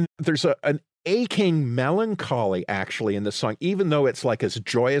 But then there's an aching melancholy actually in the song, even though it's like as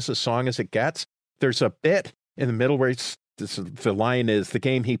joyous a song as it gets. There's a bit in the middle where the line is, the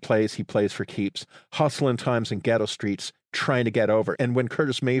game he plays for keeps, hustling times in ghetto streets, trying to get over. And when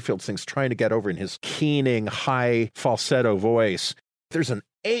Curtis Mayfield sings trying to get over in his keening, high falsetto voice, there's an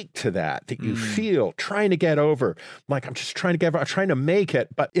ache to that you feel trying to get over. Like, I'm just trying to get over, I'm trying to make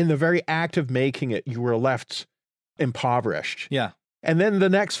it. But in the very act of making it, you were left impoverished. Yeah. And then the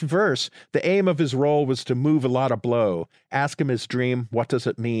next verse, the aim of his role was to move a lot of blow. Ask him his dream, what does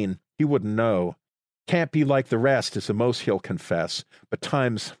it mean? He wouldn't know. Can't be like the rest is the most he'll confess. But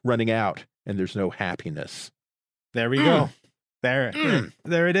time's running out and there's no happiness. There we go. There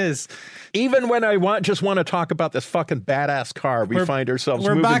it is. Even when I just want to talk about this fucking badass car, we find ourselves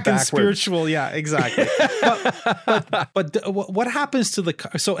moving back backwards. In spiritual. Yeah, exactly. but what happens to the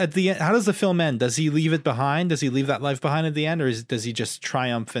car? So at the end, how does the film end? Does he leave it behind? Does he leave that life behind at the end, or does he just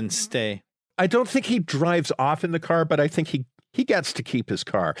triumph and stay? I don't think he drives off in the car, but I think he gets to keep his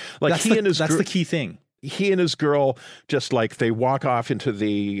car. Like that's the key thing. He and his girl just like they walk off into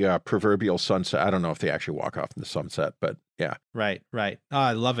the proverbial sunset. I don't know if they actually walk off in the sunset, but yeah. Right. Oh,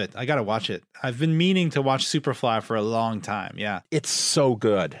 I love it. I got to watch it. I've been meaning to watch Superfly for a long time. Yeah. It's so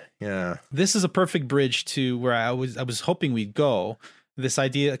good. Yeah. This is a perfect bridge to where I was hoping we'd go. This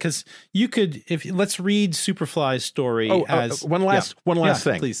idea, because you could, let's read Superfly's story as one last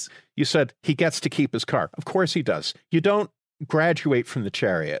thing. Please. You said he gets to keep his car. Of course he does. You don't graduate from the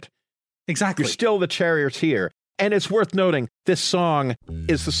Chariot. Exactly. You're still the charioteer. And it's worth noting, this song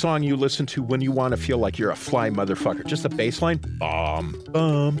is the song you listen to when you want to feel like you're a fly motherfucker. Just the bass line. Bum,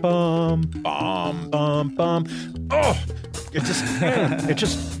 bum, bum, bum, bum, bum. Oh, it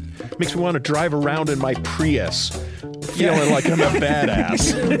just makes me want to drive around in my Prius, feeling like I'm a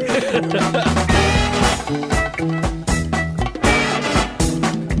badass.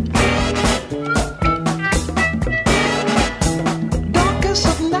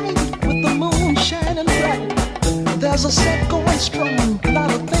 There's a set going strong, a lot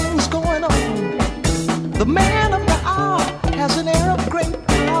of things going on. The man of the hour has an air of great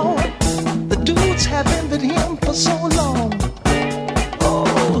power. The dudes have envied him for so long.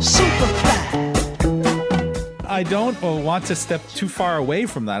 Oh, Superfly. I don't want to step too far away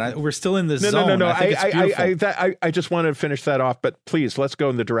from that. We're still in this zone. No. I just wanted to finish that off, but please, let's go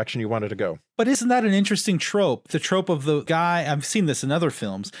in the direction you wanted to go. But isn't that an interesting trope? The trope of the guy, I've seen this in other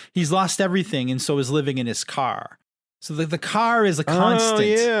films. He's lost everything and so is living in his car. So the car is a constant.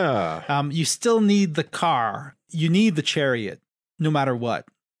 Oh, yeah. You still need the car. You need the chariot, no matter what.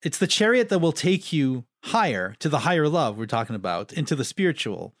 It's the chariot that will take you higher, to the higher love we're talking about, into the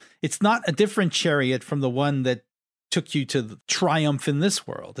spiritual. It's not a different chariot from the one that took you to the triumph in this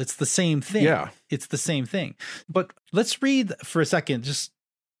world. It's the same thing. Yeah. It's the same thing. But let's read for a second, just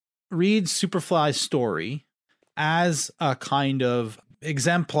read Superfly's story as a kind of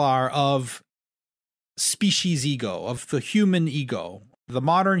exemplar of species ego, of the human ego, the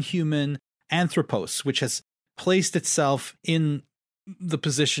modern human anthropos, which has placed itself in the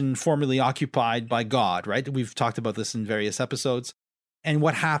position formerly occupied by God, right? We've talked about this in various episodes. And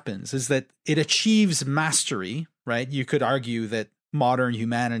what happens is that it achieves mastery, right? You could argue that modern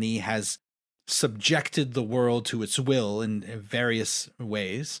humanity has subjected the world to its will in various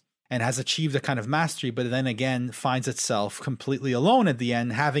ways and has achieved a kind of mastery, but then again finds itself completely alone at the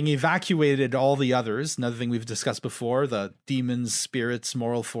end, having evacuated all the others. Another thing we've discussed before, the demons, spirits,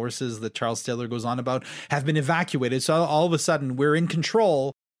 moral forces that Charles Taylor goes on about have been evacuated. So all of a sudden we're in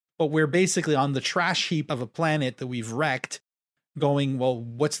control, but we're basically on the trash heap of a planet that we've wrecked going, well,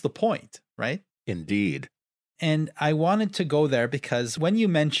 what's the point, right? Indeed. And I wanted to go there because when you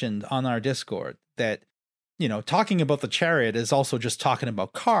mentioned on our Discord that, talking about the Chariot is also just talking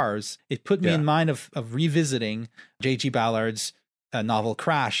about cars, it put me in mind of revisiting J.G. Ballard's novel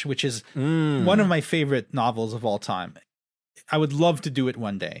Crash, which is one of my favorite novels of all time. I would love to do it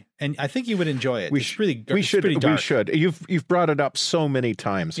one day, and I think you would enjoy it. We should. You've brought it up so many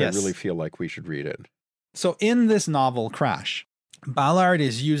times. Yes. I really feel like we should read it. So in this novel, Crash, Ballard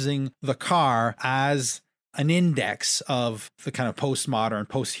is using the car as an index of the kind of postmodern,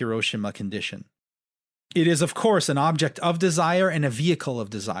 post-Hiroshima condition. It is, of course, an object of desire and a vehicle of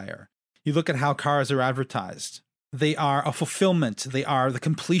desire. You look at how cars are advertised. They are a fulfillment. They are the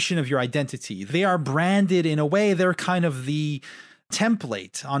completion of your identity. They are branded in a way. They're kind of the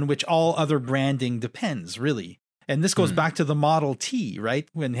template on which all other branding depends, really. And this goes back to the Model T, right?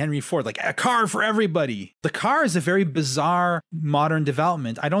 When Henry Ford, like, a car for everybody. The car is a very bizarre modern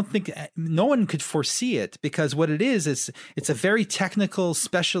development. I don't think no one could foresee it, because what it is it's a very technical,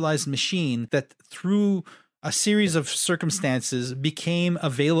 specialized machine that through a series of circumstances became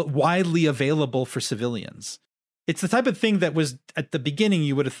widely available for civilians. It's the type of thing that was at the beginning,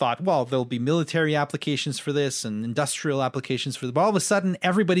 you would have thought, well, there'll be military applications for this and industrial applications for this. But all of a sudden,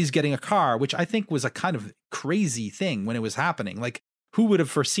 everybody's getting a car, which I think was a kind of crazy thing when it was happening. Like, who would have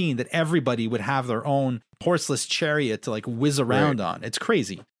foreseen that everybody would have their own horseless chariot to like whiz around on? It's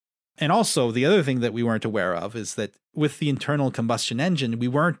crazy. And also, the other thing that we weren't aware of is that with the internal combustion engine, we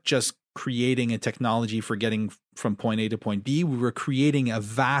weren't just creating a technology for getting from point A to point B. We were creating a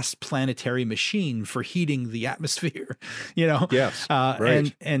vast planetary machine for heating the atmosphere, Yes.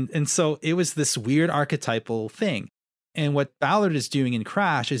 Right. And so it was this weird archetypal thing. And what Ballard is doing in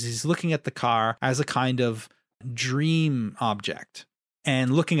Crash is he's looking at the car as a kind of dream object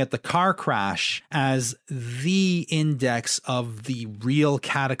and looking at the car crash as the index of the real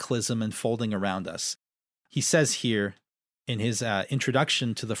cataclysm unfolding around us. He says here, in his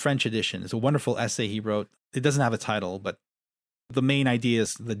introduction to the French edition, it's a wonderful essay he wrote. It doesn't have a title, but the main idea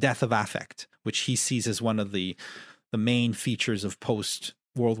is the death of affect, which he sees as one of the main features of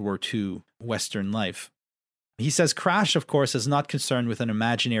post-World War II Western life. He says, Crash, of course, is not concerned with an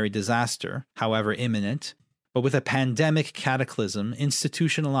imaginary disaster, however imminent, but with a pandemic cataclysm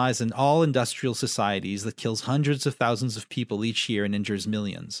institutionalized in all industrial societies that kills hundreds of thousands of people each year and injures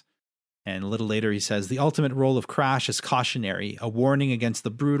millions. And a little later, he says, the ultimate role of Crash is cautionary, a warning against the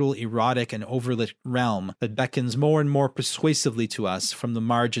brutal, erotic, and overlit realm that beckons more and more persuasively to us from the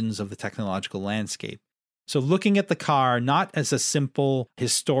margins of the technological landscape. So looking at the car not as a simple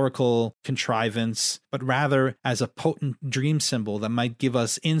historical contrivance, but rather as a potent dream symbol that might give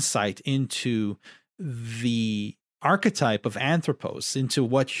us insight into the archetype of Anthropos, into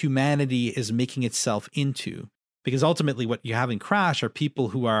what humanity is making itself into. Because ultimately what you have in Crash are people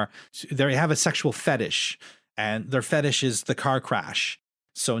who they have a sexual fetish, and their fetish is the car crash.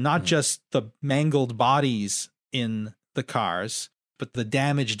 So not just the mangled bodies in the cars, but the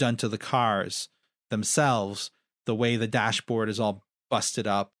damage done to the cars themselves, the way the dashboard is all busted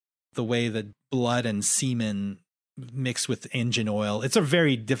up, the way that blood and semen mix with engine oil. It's a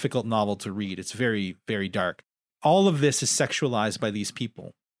very difficult novel to read. It's very, very dark. All of this is sexualized by these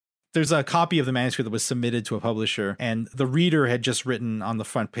people. There's a copy of the manuscript that was submitted to a publisher, and the reader had just written on the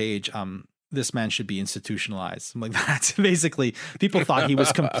front page, this man should be institutionalized. I'm like, that's basically, people thought he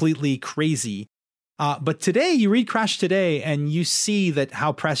was completely crazy. But today, you read Crash today, and you see that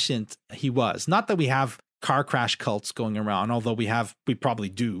how prescient he was. Not that we have car crash cults going around, although we probably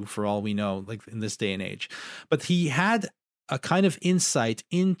do for all we know, like in this day and age. But he had a kind of insight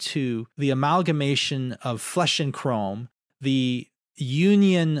into the amalgamation of flesh and chrome, the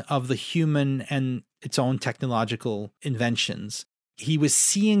union of the human and its own technological inventions. He was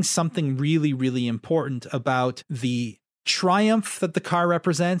seeing something really, really important about the triumph that the car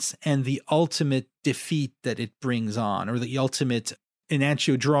represents and the ultimate defeat that it brings on, or the ultimate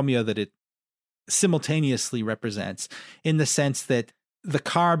enantiodromia that it simultaneously represents, in the sense that the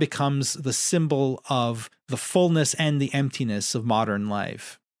car becomes the symbol of the fullness and the emptiness of modern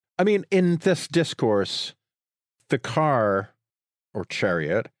life. I mean, in this discourse, the car or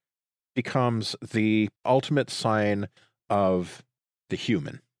chariot becomes the ultimate sign of the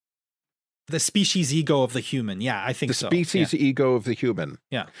human. The species ego of the human. Yeah, I think so. The species ego of the human.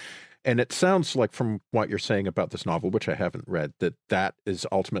 Yeah. And it sounds like, from what you're saying about this novel, which I haven't read, that is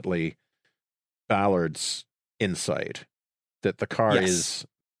ultimately Ballard's insight, that the car is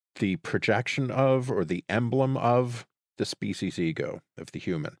the projection of, or the emblem of, the species ego of the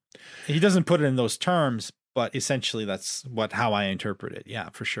human. He doesn't put it in those terms, but essentially that's how I interpret it. Yeah,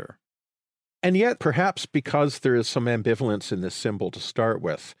 for sure. And yet, perhaps because there is some ambivalence in this symbol to start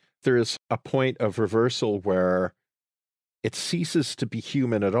with, there is a point of reversal where it ceases to be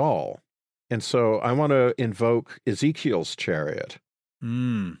human at all. And so I want to invoke Ezekiel's chariot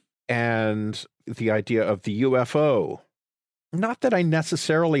and the idea of the UFO. Not that I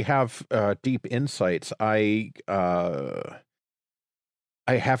necessarily have deep insights. I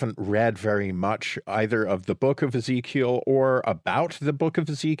haven't read very much either of the book of Ezekiel or about the book of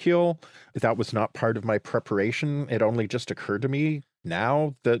Ezekiel. That was not part of my preparation. It only just occurred to me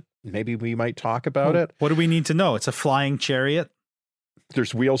now that maybe we might talk about it. What do we need to know? It's a flying chariot.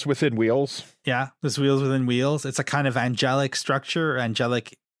 There's wheels within wheels. Yeah, there's wheels within wheels. It's a kind of angelic structure,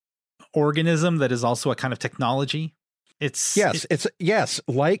 angelic organism that is also a kind of technology. It's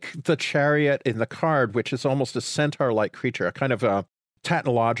like the chariot in the card, which is almost a centaur-like creature, a kind of a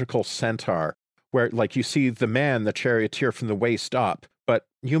technological centaur, where like you see the man, the charioteer, from the waist up, but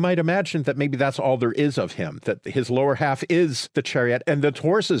you might imagine that maybe that's all there is of him, that his lower half is the chariot, and the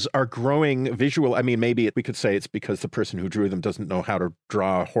horses are growing visual. I mean, maybe we could say it's because the person who drew them doesn't know how to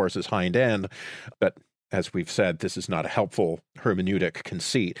draw a horse's hind end, but as we've said, this is not a helpful hermeneutic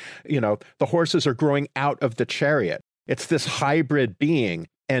conceit. You know, the horses are growing out of the chariot. It's this hybrid being.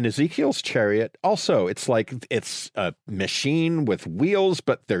 And Ezekiel's chariot also, it's like it's a machine with wheels,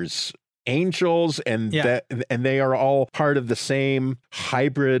 but there's angels, and and they are all part of the same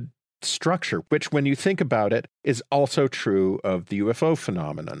hybrid structure, which when you think about it is also true of the UFO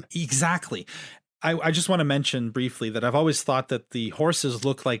phenomenon. Exactly. I just want to mention briefly that I've always thought that the horses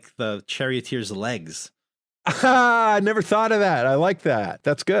look like the charioteer's legs. I never thought of that. I like that.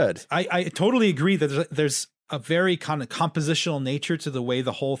 That's good. I totally agree that there's a very kind of compositional nature to the way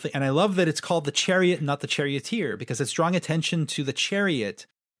the whole thing. And I love that it's called the chariot, not the charioteer, because it's drawing attention to the chariot.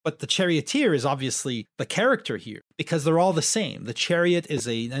 But the charioteer is obviously the character here because they're all the same. The chariot is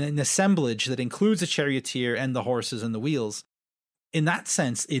an assemblage that includes a charioteer and the horses and the wheels. In that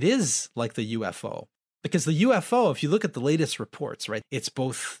sense, it is like the UFO. Because the UFO, if you look at the latest reports, right, it's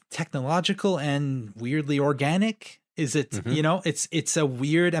both technological and weirdly organic. Is it, it's a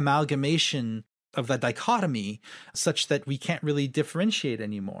weird amalgamation of that dichotomy such that we can't really differentiate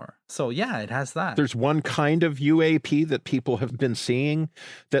anymore. So yeah, it has that. There's one kind of UAP that people have been seeing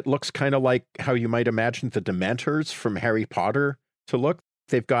that looks kind of like how you might imagine the Dementors from Harry Potter to look.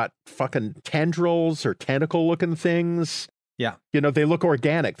 They've got fucking tendrils or tentacle looking things. Yeah. You know, they look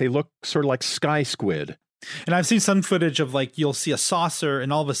organic. They look sort of like sky squid. And I've seen some footage of like, you'll see a saucer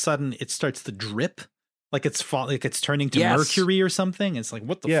and all of a sudden it starts to drip. Like it's turning to mercury or something. It's like,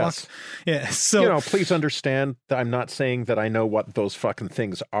 what the fuck? Yeah. So, you know, please understand that I'm not saying that I know what those fucking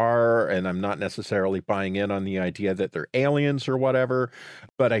things are, and I'm not necessarily buying in on the idea that they're aliens or whatever,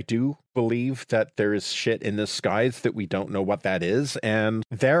 but I do believe that there is shit in the skies that we don't know what that is, and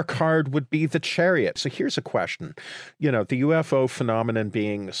their card would be the chariot. So here's a question. You know, the UFO phenomenon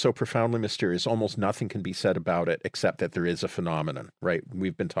being so profoundly mysterious, almost nothing can be said about it except that there is a phenomenon, right?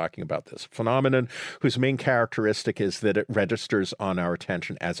 We've been talking about this phenomenon whose main characteristic is that it registers on our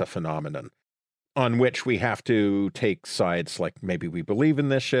attention as a phenomenon on which we have to take sides, like maybe we believe in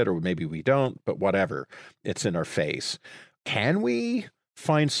this shit or maybe we don't, but whatever, it's in our face. Can we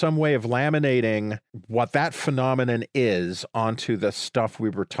find some way of laminating what that phenomenon is onto the stuff we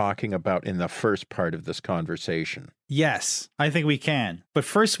were talking about in the first part of this conversation? Yes, I think we can. But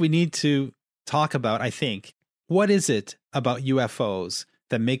first we need to talk about, I think, what is it about UFOs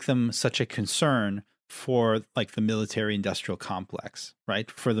that make them such a concern for like the military industrial complex, right?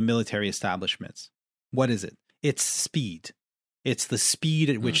 For the military establishments. What is it? It's speed. It's the speed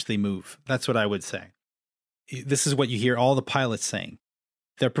at which they move. That's what I would say. This is what you hear all the pilots saying.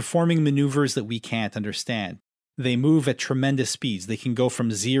 They're performing maneuvers that we can't understand. They move at tremendous speeds. They can go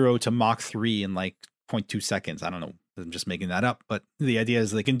from 0 to Mach 3 in like 0.2 seconds. I don't know. I'm just making that up. But the idea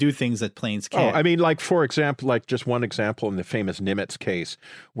is they can do things that planes can't. Oh, I mean, like, for example, like just one example in the famous Nimitz case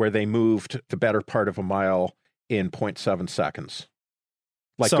where they moved the better part of a mile in 0.7 seconds.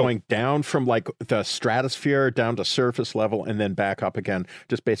 Like going down from like the stratosphere down to surface level and then back up again.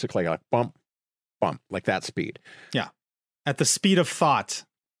 Just basically like bump, bump, like that speed. Yeah. At the speed of thought.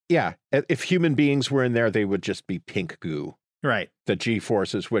 Yeah. If human beings were in there, they would just be pink goo. Right. The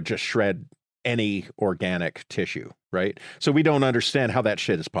G-forces would just shred any organic tissue, right? So we don't understand how that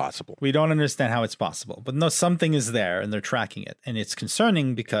shit is possible. We don't understand how it's possible. But no, something is there and they're tracking it. And it's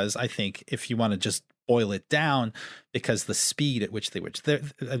concerning because I think if you want to just boil it down, because the speed at which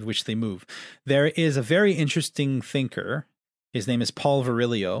they move. There is a very interesting thinker. His name is Paul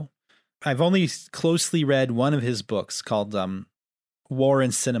Virilio. I've only closely read one of his books called War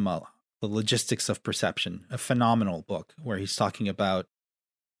and Cinema, The Logistics of Perception, a phenomenal book where he's talking about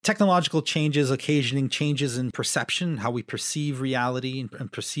technological changes occasioning changes in perception, how we perceive reality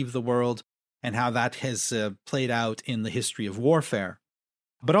and perceive the world, and how that has played out in the history of warfare.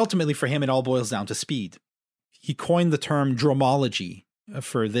 But ultimately, for him, it all boils down to speed. He coined the term dromology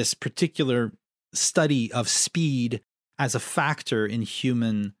for this particular study of speed as a factor in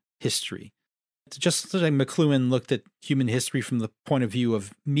human history. Just like McLuhan looked at human history from the point of view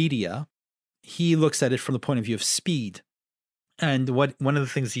of media, he looks at it from the point of view of speed. And one of the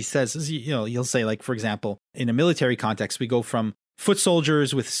things he says is, he'll say, like, for example, in a military context, we go from foot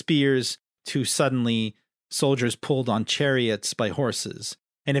soldiers with spears to suddenly soldiers pulled on chariots by horses.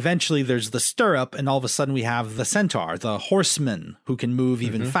 And eventually there's the stirrup, and all of a sudden we have the centaur, the horseman who can move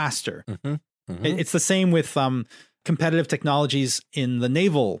even faster. It's the same with competitive technologies in the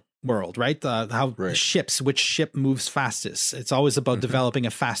naval world, right? Which ship moves fastest. It's always about developing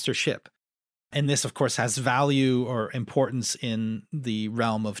a faster ship. And this, of course, has value or importance in the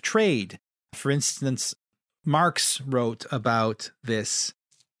realm of trade. For instance, Marx wrote about this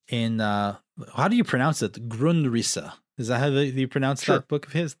in, how do you pronounce it? Grundrisse. Is that how you pronounce that book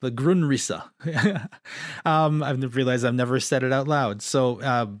of his? The Grundrisse. I've realized I've never said it out loud.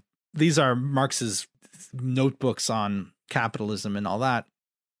 So these are Marx's notebooks on capitalism and all that.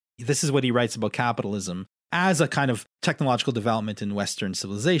 This is what he writes about capitalism as a kind of technological development in Western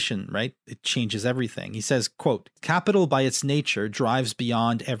civilization, right? It changes everything. He says, quote, "Capital by its nature drives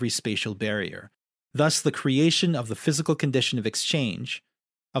beyond every spatial barrier. Thus, the creation of the physical condition of exchange,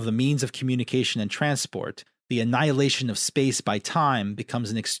 of the means of communication and transport, the annihilation of space by time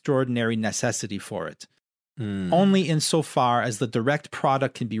becomes an extraordinary necessity for it. Only insofar as the direct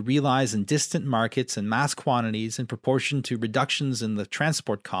product can be realized in distant markets and mass quantities in proportion to reductions in the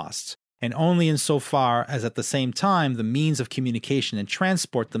transport costs, and only insofar as at the same time the means of communication and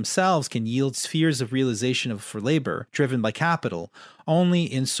transport themselves can yield spheres of realization for labor driven by capital, only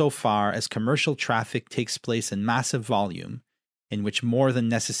insofar as commercial traffic takes place in massive volume, in which more than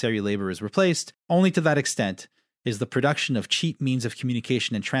necessary labor is replaced, only to that extent is the production of cheap means of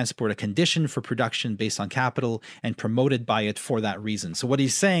communication and transport a condition for production based on capital and promoted by it for that reason." So what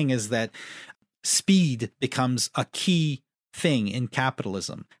he's saying is that speed becomes a key thing in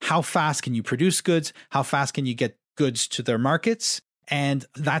capitalism. How fast can you produce goods? How fast can you get goods to their markets? And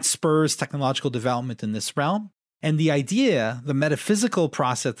that spurs technological development in this realm. And the idea, the metaphysical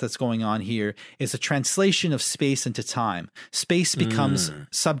process that's going on here is a translation of space into time. Space becomes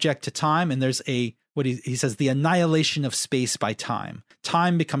subject to time, and there's what he says, the annihilation of space by time.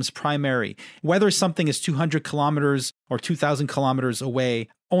 Time becomes primary. Whether something is 200 kilometers or 2,000 kilometers away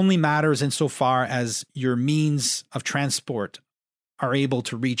only matters insofar as your means of transport are able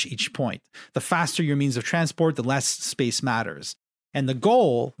to reach each point. The faster your means of transport, the less space matters. And the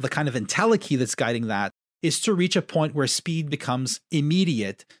goal, the kind of entelechy that's guiding that, is to reach a point where speed becomes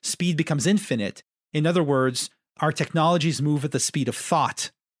immediate, speed becomes infinite. In other words, our technologies move at the speed of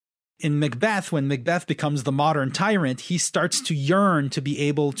thought. In Macbeth, when Macbeth becomes the modern tyrant, he starts to yearn to be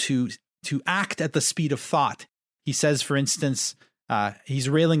able to act at the speed of thought. He says, for instance, he's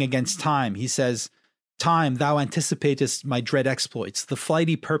railing against time. He says, "Time, thou anticipatest my dread exploits. The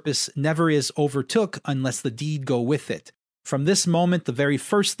flighty purpose never is overtook unless the deed go with it. From this moment, the very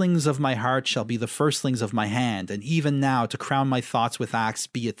firstlings of my heart shall be the firstlings of my hand, and even now to crown my thoughts with acts,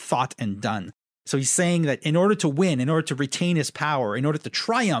 be it thought and done." So he's saying that in order to win, in order to retain his power, in order to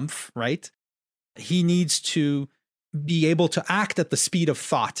triumph, right, he needs to be able to act at the speed of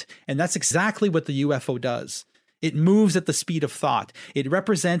thought. And that's exactly what the UFO does. It moves at the speed of thought. It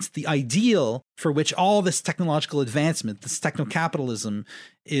represents the ideal for which all this technological advancement, this techno-capitalism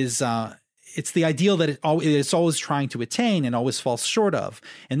is, it's the ideal that it's always trying to attain and always falls short of.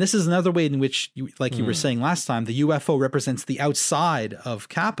 And this is another way in which, like you were saying last time, the UFO represents the outside of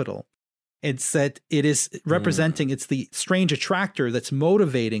capital. It's that it is representing, it's the strange attractor that's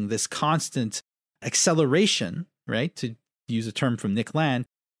motivating this constant acceleration, right? To use a term from Nick Land,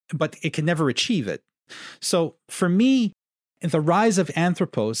 but it can never achieve it. So for me, the rise of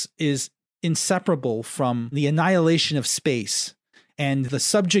Anthropos is inseparable from the annihilation of space and the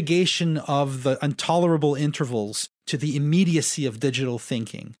subjugation of the intolerable intervals to the immediacy of digital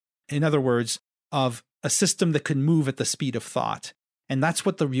thinking. In other words, of a system that can move at the speed of thought. And that's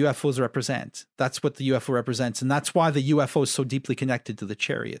what the UFOs represent. That's what the UFO represents. And that's why the UFO is so deeply connected to the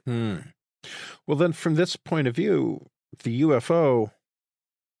Chariot. Well, then from this point of view, the UFO,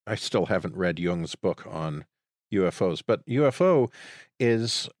 I still haven't read Jung's book on UFOs, but UFO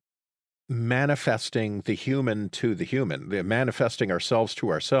is manifesting the human to the human. They're manifesting ourselves to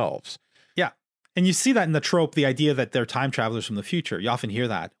ourselves. Yeah. And you see that in the trope, the idea that they're time travelers from the future. You often hear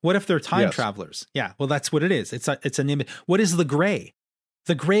that. What if they're time travelers? Yeah. Well, that's what it is. It's an image. What is the gray?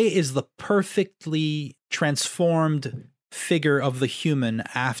 The gray is the perfectly transformed figure of the human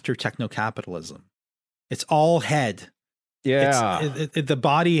after techno-capitalism. It's all head. Yeah. The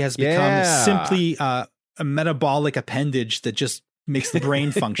body has become simply a metabolic appendage that just makes the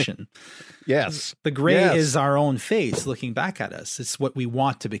brain function. Yes. The gray is our own face looking back at us. It's what we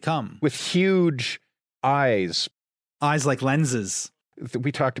want to become. With huge eyes. Eyes like lenses.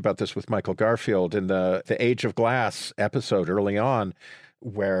 We talked about this with Michael Garfield in the Age of Glass episode early on,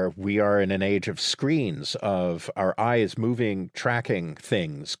 where we are in an age of screens, of our eyes moving, tracking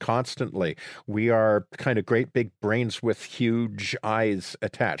things constantly. We are kind of great big brains with huge eyes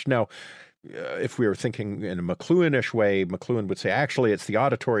attached. Now, if we were thinking in a McLuhanish way, McLuhan would say, actually, it's the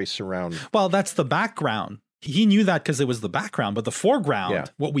auditory surround. Well, that's the background. He knew that because it was the background, but the foreground,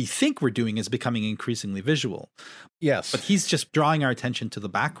 what we think we're doing is becoming increasingly visual. Yes. But he's just drawing our attention to the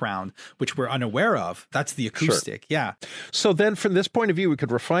background, which we're unaware of. That's the acoustic. Sure. Yeah. So then from this point of view, we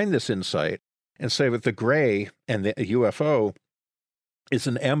could refine this insight and say that the gray and the UFO is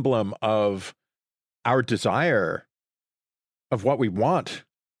an emblem of our desire of what we want,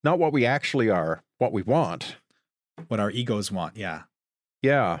 not what we actually are, what we want. What our egos want. Yeah.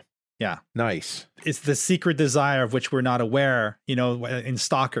 Yeah. Yeah. Nice. It's the secret desire of which we're not aware, in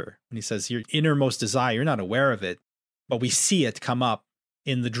Stalker, when he says your innermost desire, you're not aware of it, but we see it come up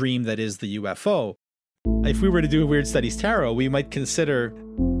in the dream that is the UFO. If we were to do a Weird Studies Tarot, we might consider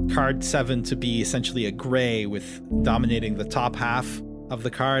card 7 to be essentially a gray with dominating the top half of the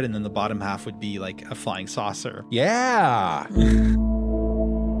card, and then the bottom half would be like a flying saucer. Yeah.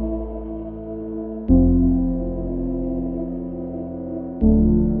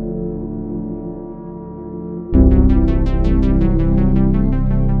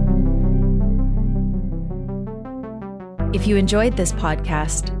 If you enjoyed this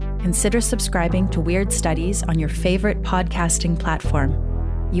podcast, consider subscribing to Weird Studies on your favorite podcasting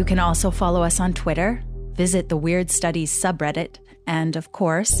platform. You can also follow us on Twitter, visit the Weird Studies subreddit, and, of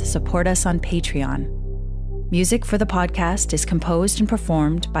course, support us on Patreon. Music for the podcast is composed and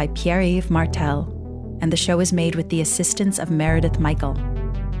performed by Pierre-Yves Martel, and the show is made with the assistance of Meredith Michael.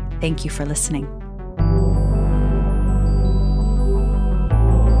 Thank you for listening.